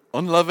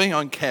 unloving,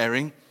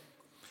 uncaring,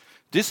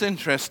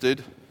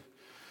 disinterested,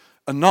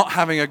 and not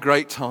having a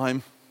great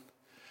time,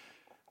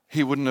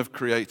 he wouldn't have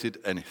created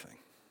anything.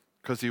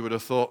 Because he would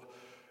have thought,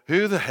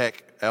 who the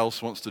heck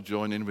else wants to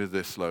join in with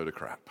this load of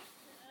crap?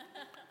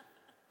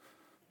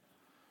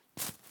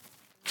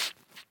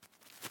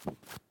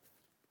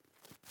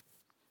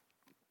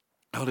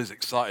 God is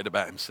excited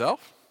about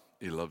himself.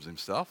 He loves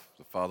himself.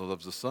 The Father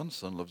loves the Son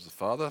loves the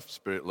Father,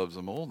 Spirit loves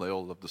them all. They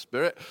all love the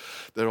Spirit.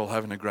 They're all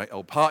having a great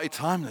old party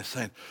time. They're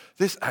saying,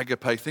 this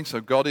agape thing,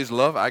 so God is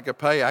love,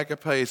 agape.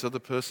 Agape is other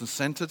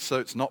person-centered, so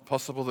it's not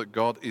possible that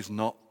God is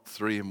not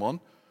three in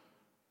one.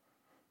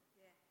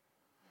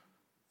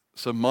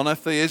 So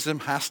monotheism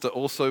has to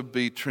also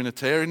be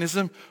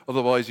Trinitarianism.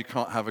 Otherwise, you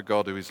can't have a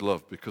God who is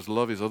love, because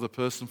love is other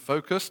person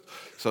focused.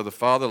 So the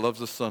Father loves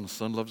the Son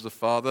loves the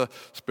Father.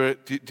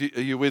 Spirit,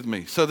 are you with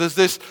me? So there's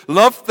this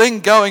love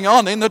thing going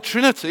on in the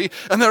Trinity,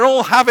 and they're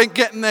all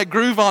getting their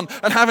groove on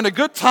and having a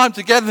good time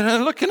together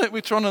and looking at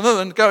one another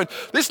and going,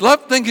 this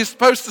love thing is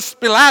supposed to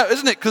spill out,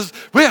 isn't it? Because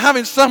we're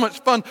having so much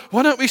fun.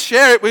 Why don't we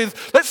share it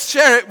let's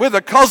share it with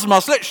the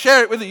cosmos. Let's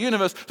share it with the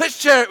universe. Let's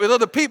share it with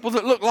other people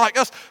that look like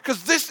us,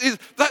 because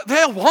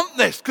they'll want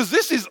this, because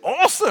this is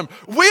awesome.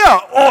 We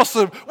are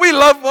awesome. We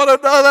love one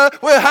another.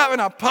 We're having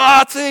a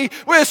party.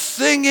 We're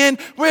singing.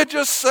 We're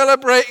just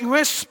celebrating.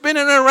 We're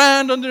spinning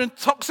around under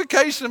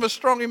intoxication of a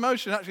strong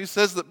emotion. It actually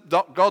says that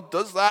God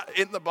does that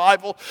in the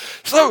Bible.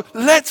 So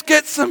let's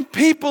get some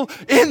people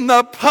in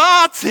the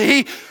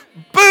party.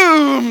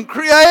 Boom,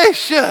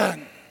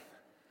 creation.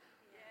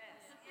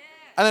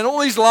 And then all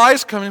these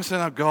lies come in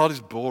saying, oh, God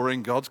is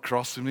boring. God's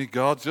crossing me.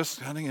 God's just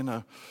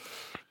standing.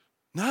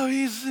 No,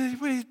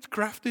 we're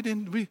grafted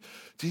in.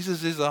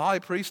 Jesus is the high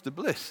priest of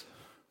bliss.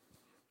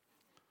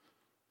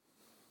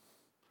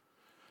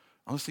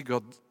 Honestly,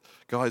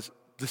 guys,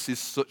 this is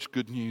such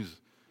good news.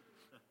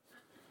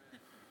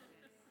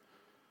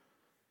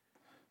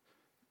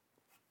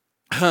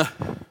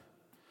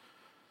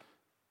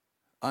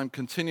 I'm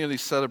continually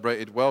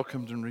celebrated,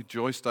 welcomed, and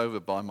rejoiced over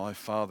by my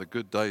Father.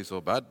 Good days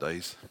or bad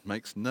days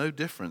makes no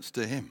difference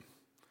to him.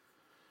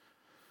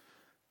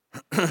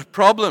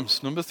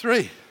 Problems, number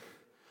 3.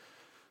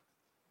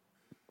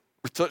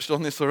 We touched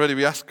on this already.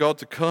 We asked God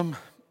to come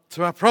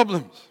to our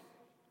problems.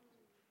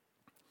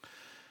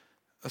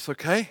 That's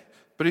okay,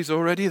 but he's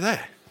already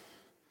there.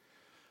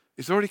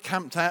 He's already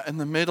camped out in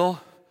the middle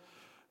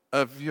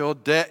of your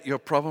debt, your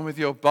problem with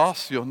your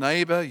boss, your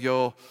neighbor,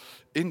 your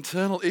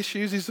internal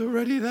issues. He's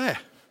already there.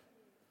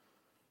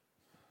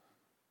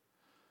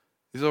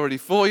 He's already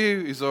for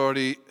you. He's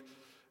already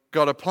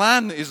got a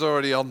plan. He's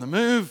already on the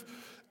move.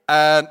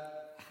 And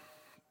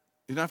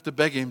you don't have to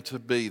beg him to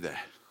be there.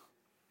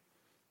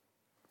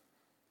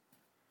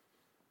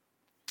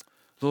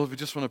 Lord, we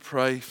just want to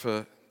pray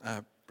for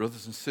our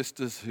brothers and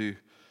sisters who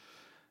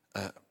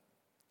have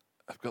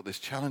got this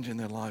challenge in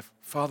their life.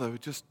 Father, we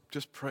just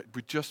pray.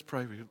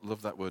 We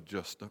love that word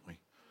just, don't we?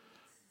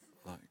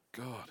 Like,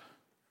 God,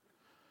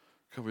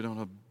 God, we don't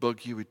want to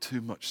bug you with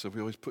too much, so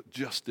we always put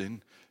just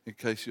in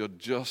case you're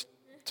just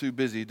too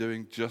busy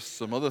doing just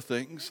some other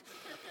things.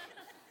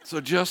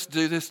 So just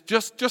do this,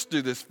 just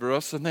do this for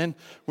us, and then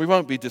we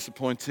won't be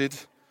disappointed.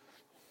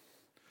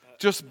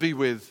 Just be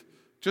with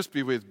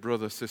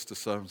brother, sister,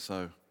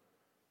 so-and-so.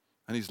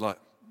 And he's like,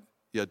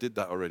 yeah, I did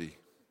that already.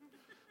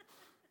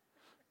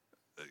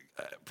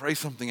 Pray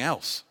something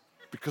else,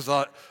 because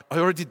I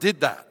already did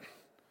that.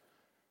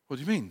 What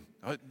do you mean?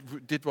 I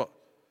did what?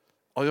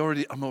 I'm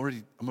already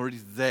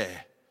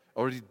there.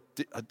 I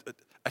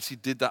actually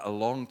did that a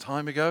long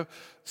time ago.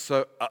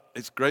 So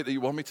it's great that you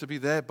want me to be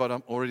there, but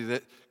I'm already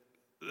there.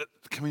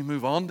 Can we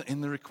move on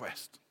in the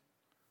request?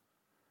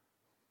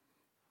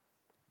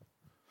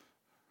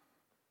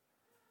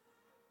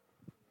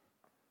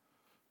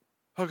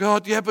 Oh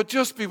God, yeah, but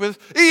just be with.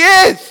 He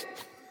is.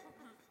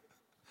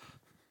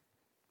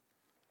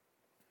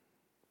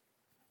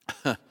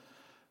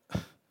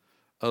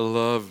 I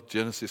love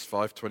Genesis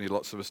 5:20.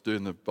 Lots of us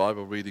doing the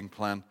Bible reading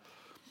plan.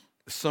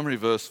 The summary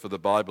verse for the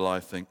Bible, I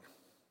think.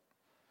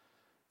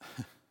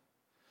 Oh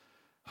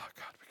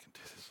God, we can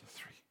do this for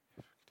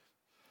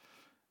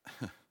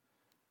 3.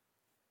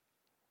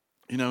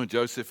 You know,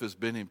 Joseph has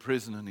been in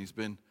prison and he's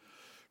been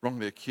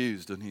wrongly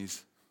accused, and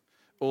he's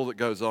all that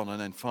goes on, and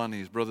then finally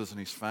his brothers and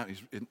his family,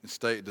 he's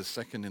stated as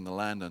second in the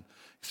land, and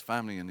his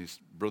family and his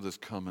brothers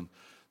come, and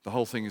the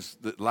whole thing is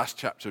the last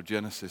chapter of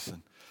Genesis,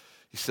 and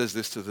he says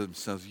this to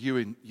themselves: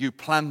 you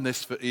planned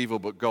this for evil,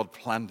 but God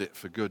planned it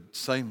for good.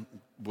 Same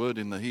word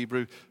in the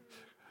Hebrew.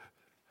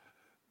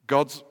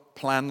 God's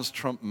plans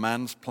trump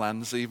man's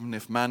plans, even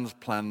if man's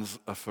plans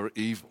are for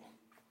evil.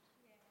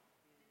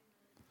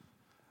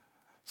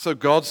 So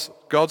God's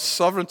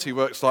sovereignty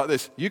works like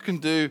this. You can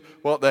do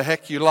what the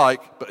heck you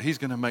like, but he's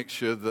going to make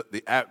sure that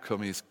the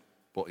outcome is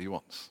what he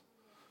wants.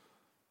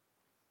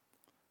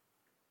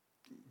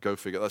 Go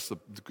figure. That's the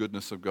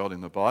goodness of God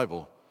in the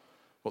Bible.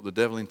 What the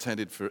devil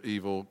intended for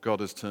evil, God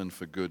has turned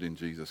for good in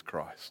Jesus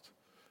Christ.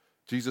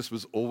 Jesus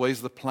was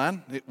always the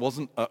plan. It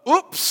wasn't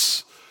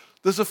oops,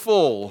 there's a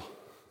fall.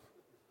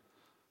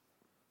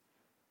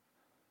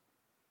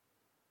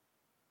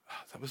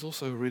 That was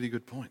also a really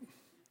good point.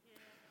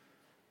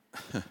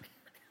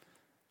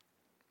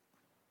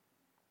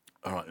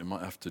 All right, we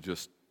might have to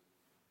just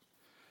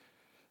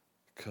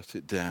cut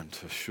it down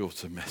to a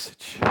shorter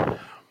message.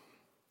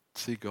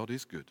 See, God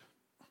is good.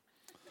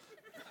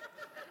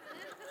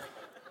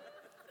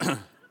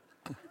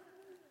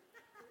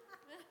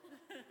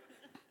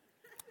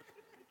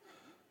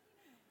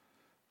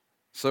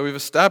 So we've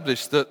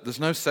established that there's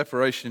no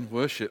separation in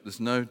worship. There's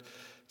no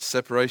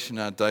separation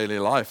in our daily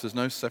life. There's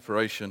no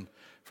separation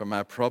from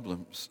our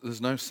problems. There's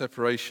no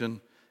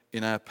separation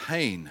in our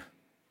pain.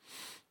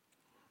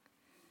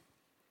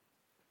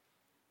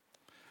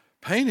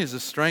 Pain is a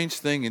strange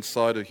thing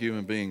inside of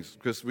human beings,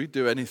 because we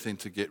do anything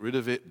to get rid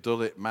of it,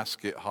 dull it,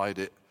 mask it, hide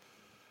it.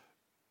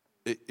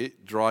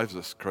 It drives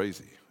us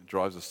crazy. It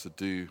drives us to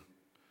do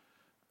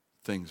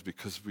things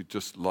because we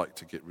just like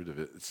to get rid of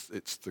it.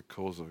 It's the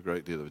cause of a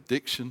great deal of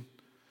addiction.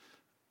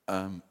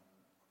 And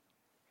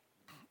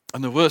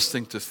the worst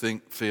thing to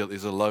feel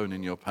is alone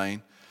in your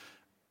pain,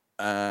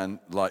 and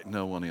like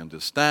no one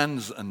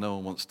understands and no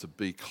one wants to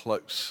be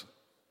close.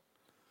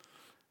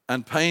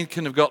 And pain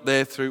can have got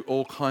there through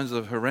all kinds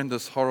of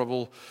horrendous,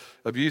 horrible,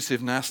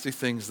 abusive, nasty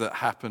things that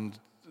happened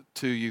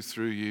to you,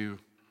 through you.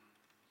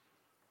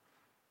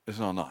 It's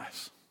not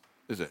nice,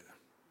 is it?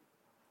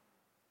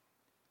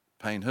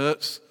 Pain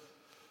hurts.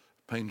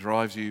 Pain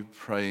drives you.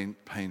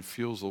 Pain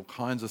fuels all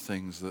kinds of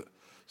things that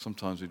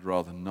sometimes we'd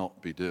rather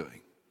not be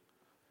doing.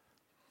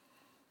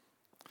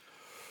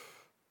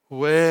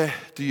 Where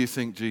do you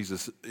think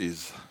Jesus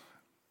is?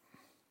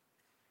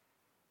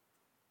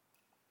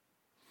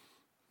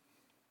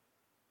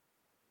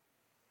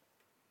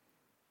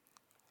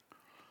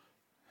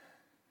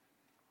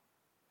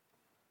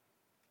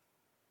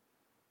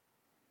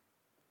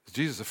 Is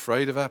Jesus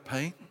afraid of our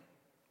pain?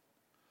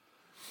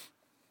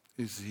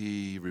 Is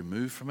he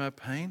removed from our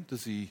pain?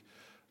 Does he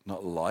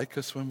not like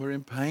us when we're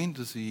in pain?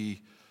 Does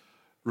he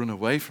run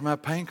away from our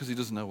pain because he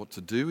doesn't know what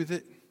to do with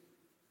it?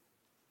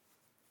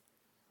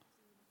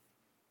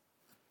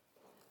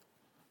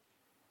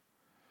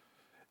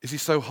 Is he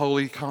so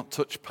holy he can't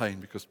touch pain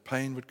because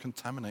pain would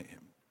contaminate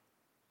him?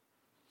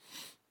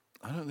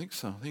 I don't think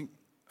so.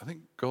 I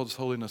think God's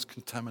holiness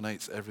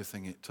contaminates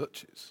everything it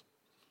touches.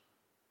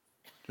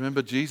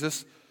 Remember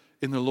Jesus?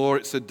 In the law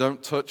it said,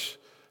 don't touch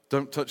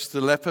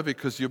the leper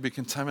because you'll be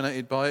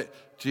contaminated by it.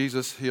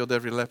 Jesus healed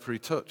every leper he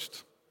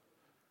touched.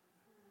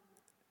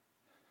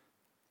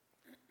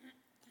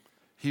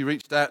 He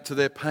reached out to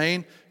their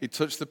pain, he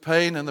touched the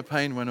pain, and the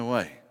pain went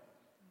away.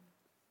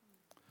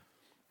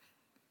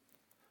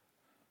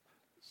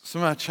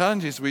 Some of our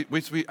challenges,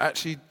 we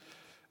actually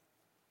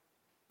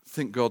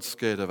think God's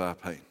scared of our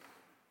pain.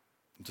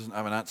 He doesn't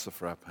have an answer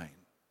for our pain.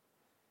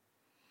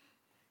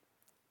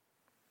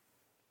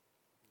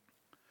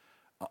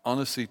 I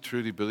honestly,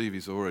 truly believe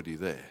he's already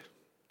there.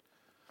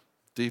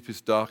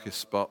 Deepest, darkest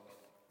spot.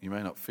 You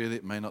may not feel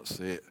it, may not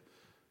see it.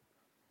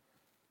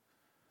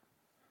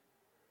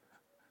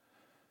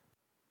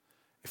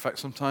 fact,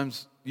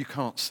 sometimes you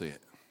can't see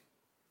it.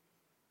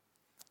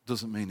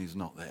 Doesn't mean he's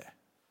not there.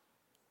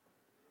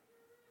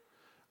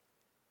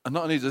 And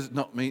not only does it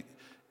not mean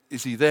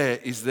is he there,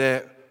 he's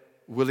there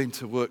willing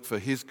to work for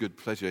his good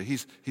pleasure.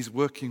 He's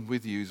working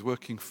with you, he's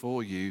working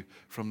for you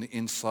from the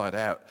inside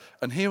out.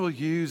 And he will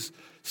use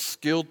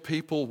skilled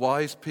people,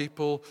 wise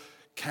people,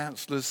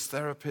 counselors,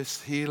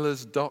 therapists,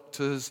 healers,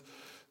 doctors,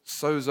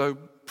 sozo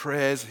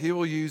prayers. He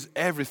will use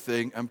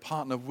everything and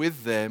partner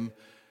with them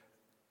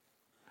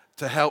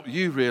to help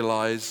you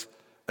realize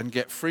and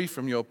get free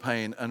from your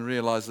pain and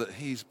realize that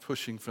he's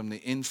pushing from the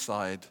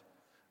inside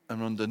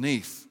and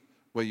underneath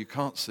where you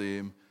can't see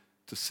him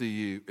to see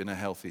you in a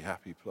healthy,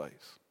 happy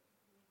place.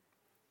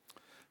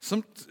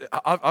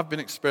 I've been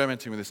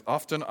experimenting with this.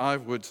 Often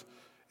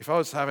if I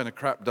was having a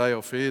crap day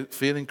or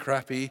feeling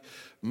crappy,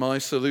 my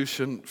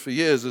solution for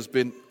years has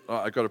been,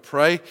 I've got to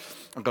pray,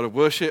 I've got to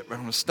worship, I'm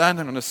going to stand,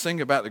 I'm going to sing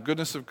about the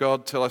goodness of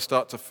God till I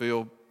start to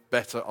feel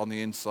better on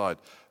the inside.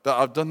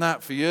 I've done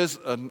that for years,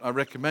 and I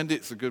recommend it.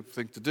 It's a good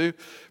thing to do.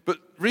 But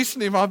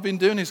recently what I've been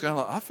doing is going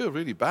like, I feel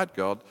really bad,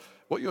 God.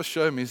 What you're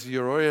showing me is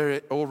you're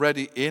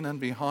already in and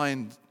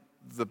behind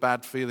the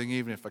bad feeling,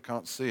 even if I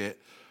can't see it.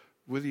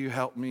 Will you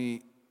help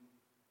me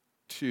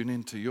tune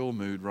into your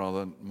mood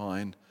rather than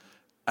mine?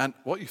 And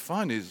what you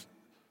find is,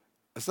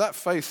 as that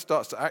faith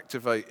starts to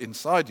activate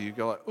inside you, you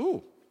go like,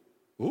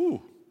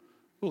 ooh,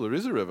 there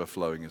is a river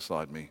flowing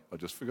inside me. I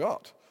just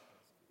forgot.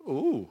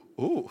 Ooh.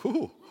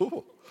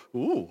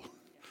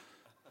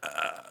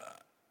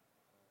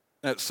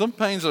 Now, some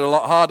pains are a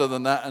lot harder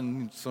than that,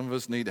 and some of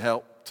us need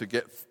help to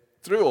get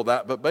through all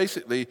that. But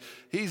basically,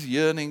 he's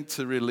yearning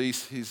to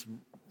release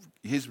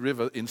his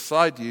river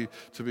inside you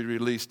to be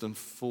released and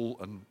full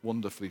and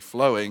wonderfully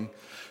flowing.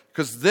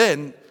 Because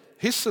then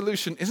his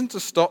solution isn't to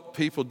stop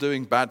people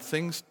doing bad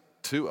things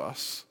to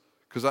us,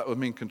 because that would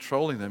mean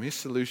controlling them. His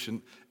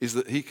solution is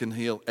that he can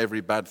heal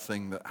every bad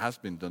thing that has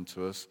been done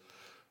to us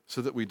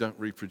so that we don't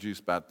reproduce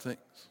bad things.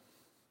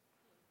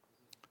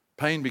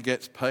 Pain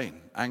begets pain.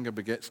 Anger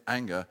begets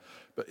anger.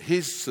 But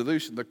his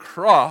solution, the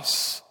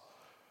cross,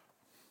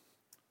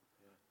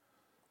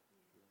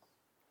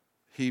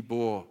 he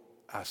bore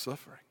our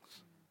sufferings.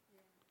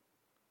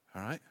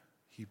 All right?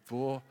 He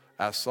bore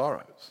our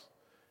sorrows.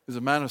 He's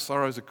a man of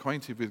sorrows,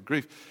 acquainted with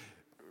grief.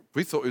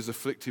 We thought he was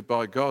afflicted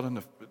by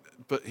God,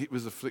 but he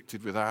was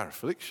afflicted with our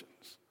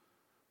afflictions.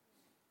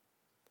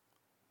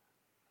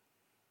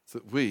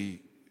 That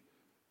we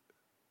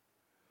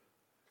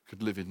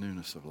could live in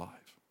newness of life.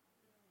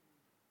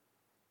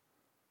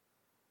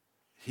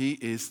 He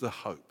is the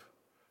hope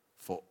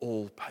for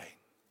all pain.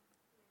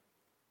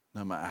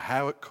 No matter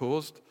how it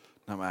caused,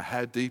 no matter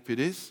how deep it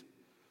is,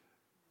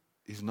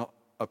 he's not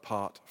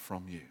apart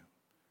from you.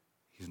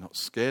 He's not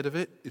scared of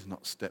it. He's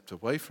not stepped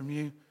away from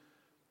you.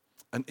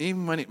 And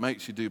even when it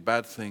makes you do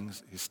bad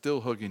things, he's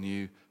still hugging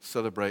you,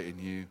 celebrating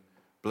you,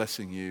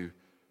 blessing you.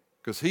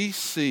 Because he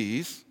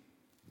sees,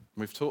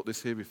 we've taught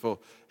this here before,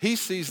 he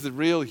sees the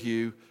real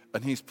you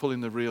and he's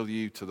pulling the real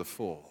you to the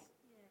fore.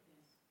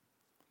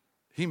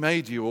 He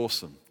made you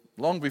awesome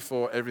long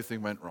before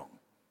everything went wrong.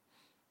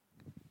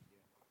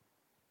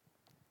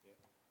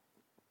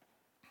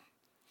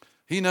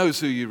 He knows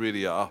who you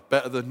really are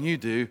better than you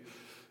do,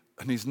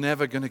 and he's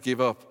never going to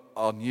give up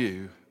on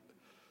you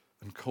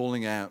and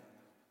calling out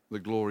the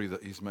glory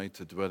that he's made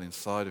to dwell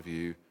inside of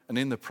you, and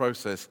in the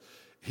process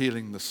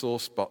healing the sore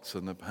spots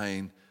and the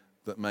pain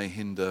that may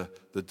hinder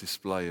the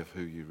display of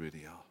who you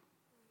really are.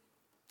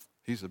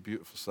 He's a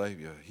beautiful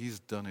Savior. He's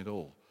done it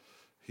all.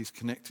 He's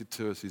connected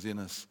to us. He's in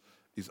us.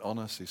 He's on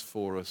us. He's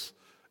for us.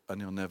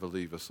 And he'll never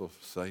leave us or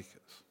forsake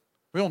us.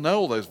 We all know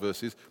all those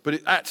verses,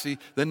 but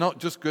they're not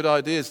just good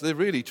ideas. They're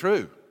really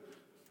true.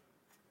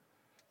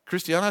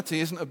 Christianity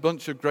isn't a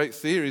bunch of great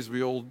theories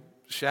we all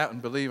shout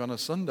and believe on a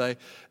Sunday.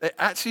 They're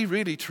actually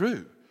really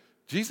true.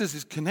 Jesus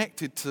is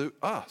connected to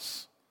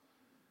us.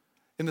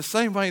 In the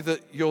same way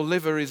that your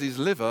liver is his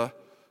liver,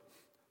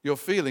 your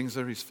feelings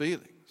are his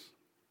feelings.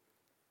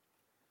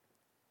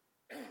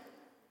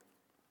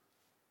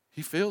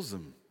 He feels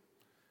them.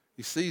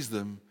 He sees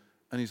them,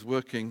 and he's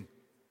working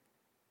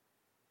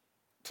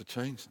to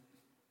change them.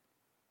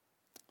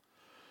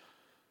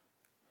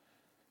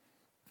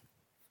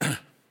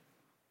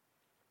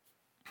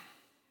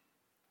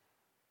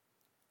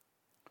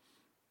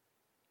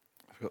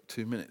 I've got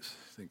 2 minutes,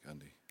 I think,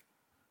 Andy.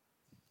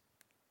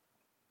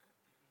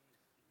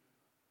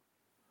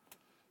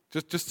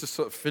 Just to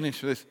sort of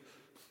finish with this.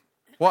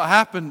 What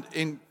happened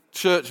in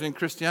church and in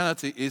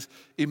Christianity is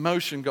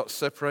emotion got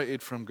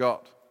separated from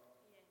God.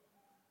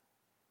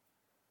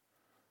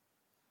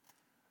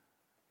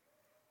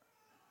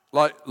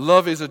 Like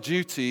love is a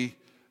duty,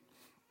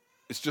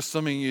 it's just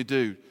something you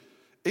do.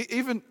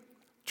 Even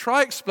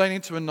try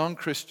explaining to a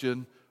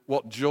non-Christian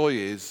what joy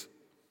is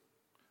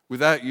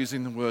without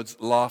using the words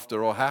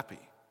laughter or happy.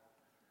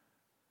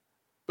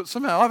 But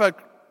somehow I've had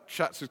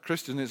chats with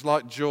Christians, it's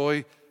like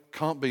joy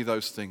can't be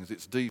those things.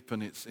 It's deep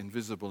and it's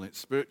invisible and it's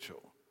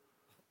spiritual.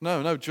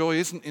 No, joy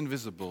isn't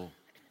invisible.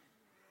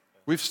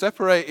 We've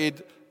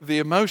separated the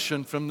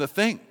emotion from the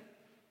thing.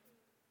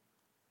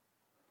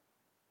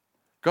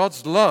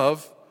 God's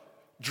love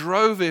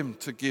drove him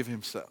to give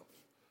himself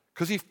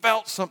because he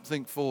felt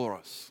something for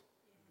us.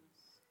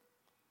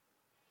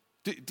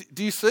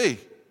 Do you see?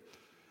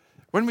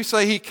 When we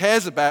say he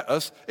cares about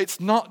us,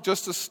 it's not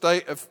just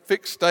a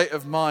fixed state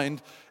of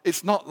mind.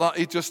 It's not like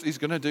he's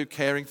going to do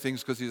caring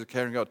things because he's a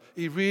caring God.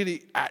 He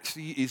really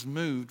actually is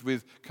moved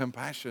with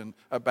compassion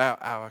about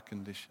our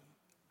condition.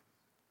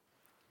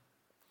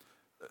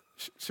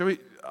 Shall we?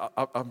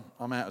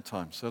 I'm out of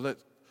time. So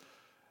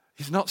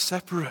he's not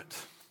separate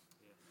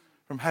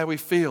from how we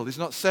feel. He's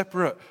not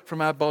separate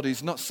from our bodies.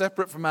 He's not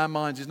separate from our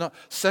minds. He's not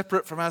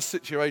separate from our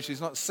situation.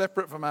 He's not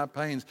separate from our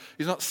pains.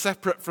 He's not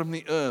separate from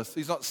the earth.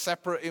 He's not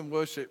separate in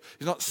worship.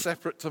 He's not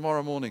separate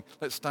tomorrow morning.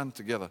 Let's stand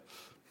together.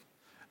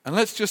 And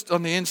let's just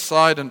on the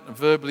inside and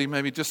verbally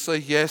maybe just say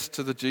yes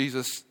to the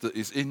Jesus that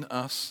is in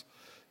us.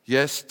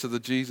 Yes to the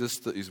Jesus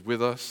that is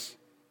with us.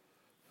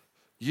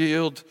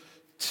 Yield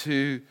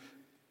to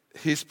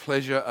his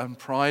pleasure and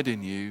pride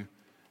in you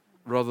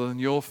rather than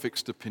your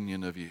fixed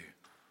opinion of you.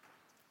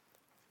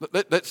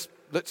 Let's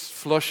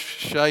flush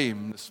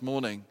shame this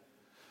morning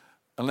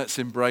and let's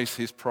embrace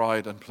his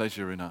pride and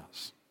pleasure in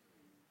us.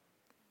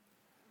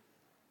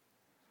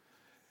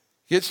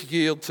 Let's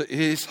yield to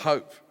his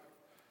hope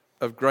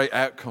of great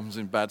outcomes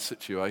in bad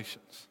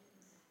situations.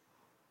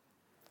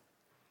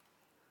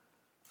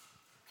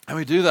 And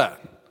we do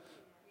that.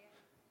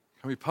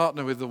 Can we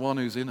partner with the one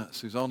who's in us,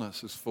 who's on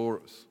us, who's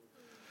for us,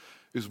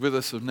 who's with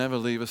us, who'll never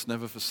leave us,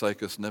 never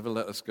forsake us, never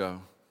let us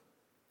go,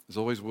 is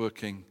always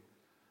working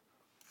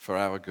for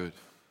our good.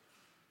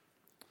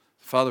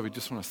 Father, we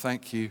just want to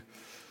thank you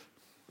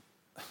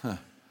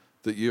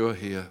that you are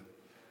here.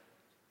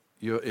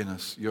 You're in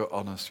us. You're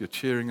on us. You're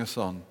cheering us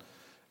on.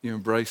 You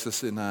embrace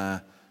us in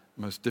our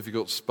most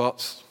difficult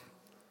spots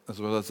as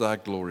well as our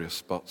glorious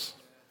spots.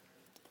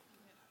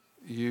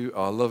 You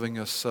are loving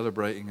us,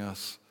 celebrating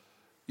us.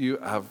 You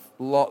have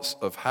lots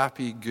of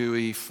happy,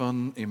 gooey,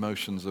 fun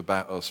emotions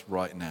about us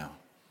right now.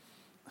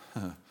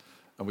 And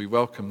we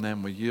welcome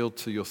them. We yield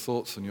to your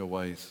thoughts and your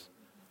ways.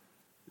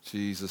 In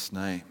Jesus'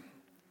 name,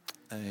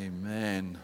 amen.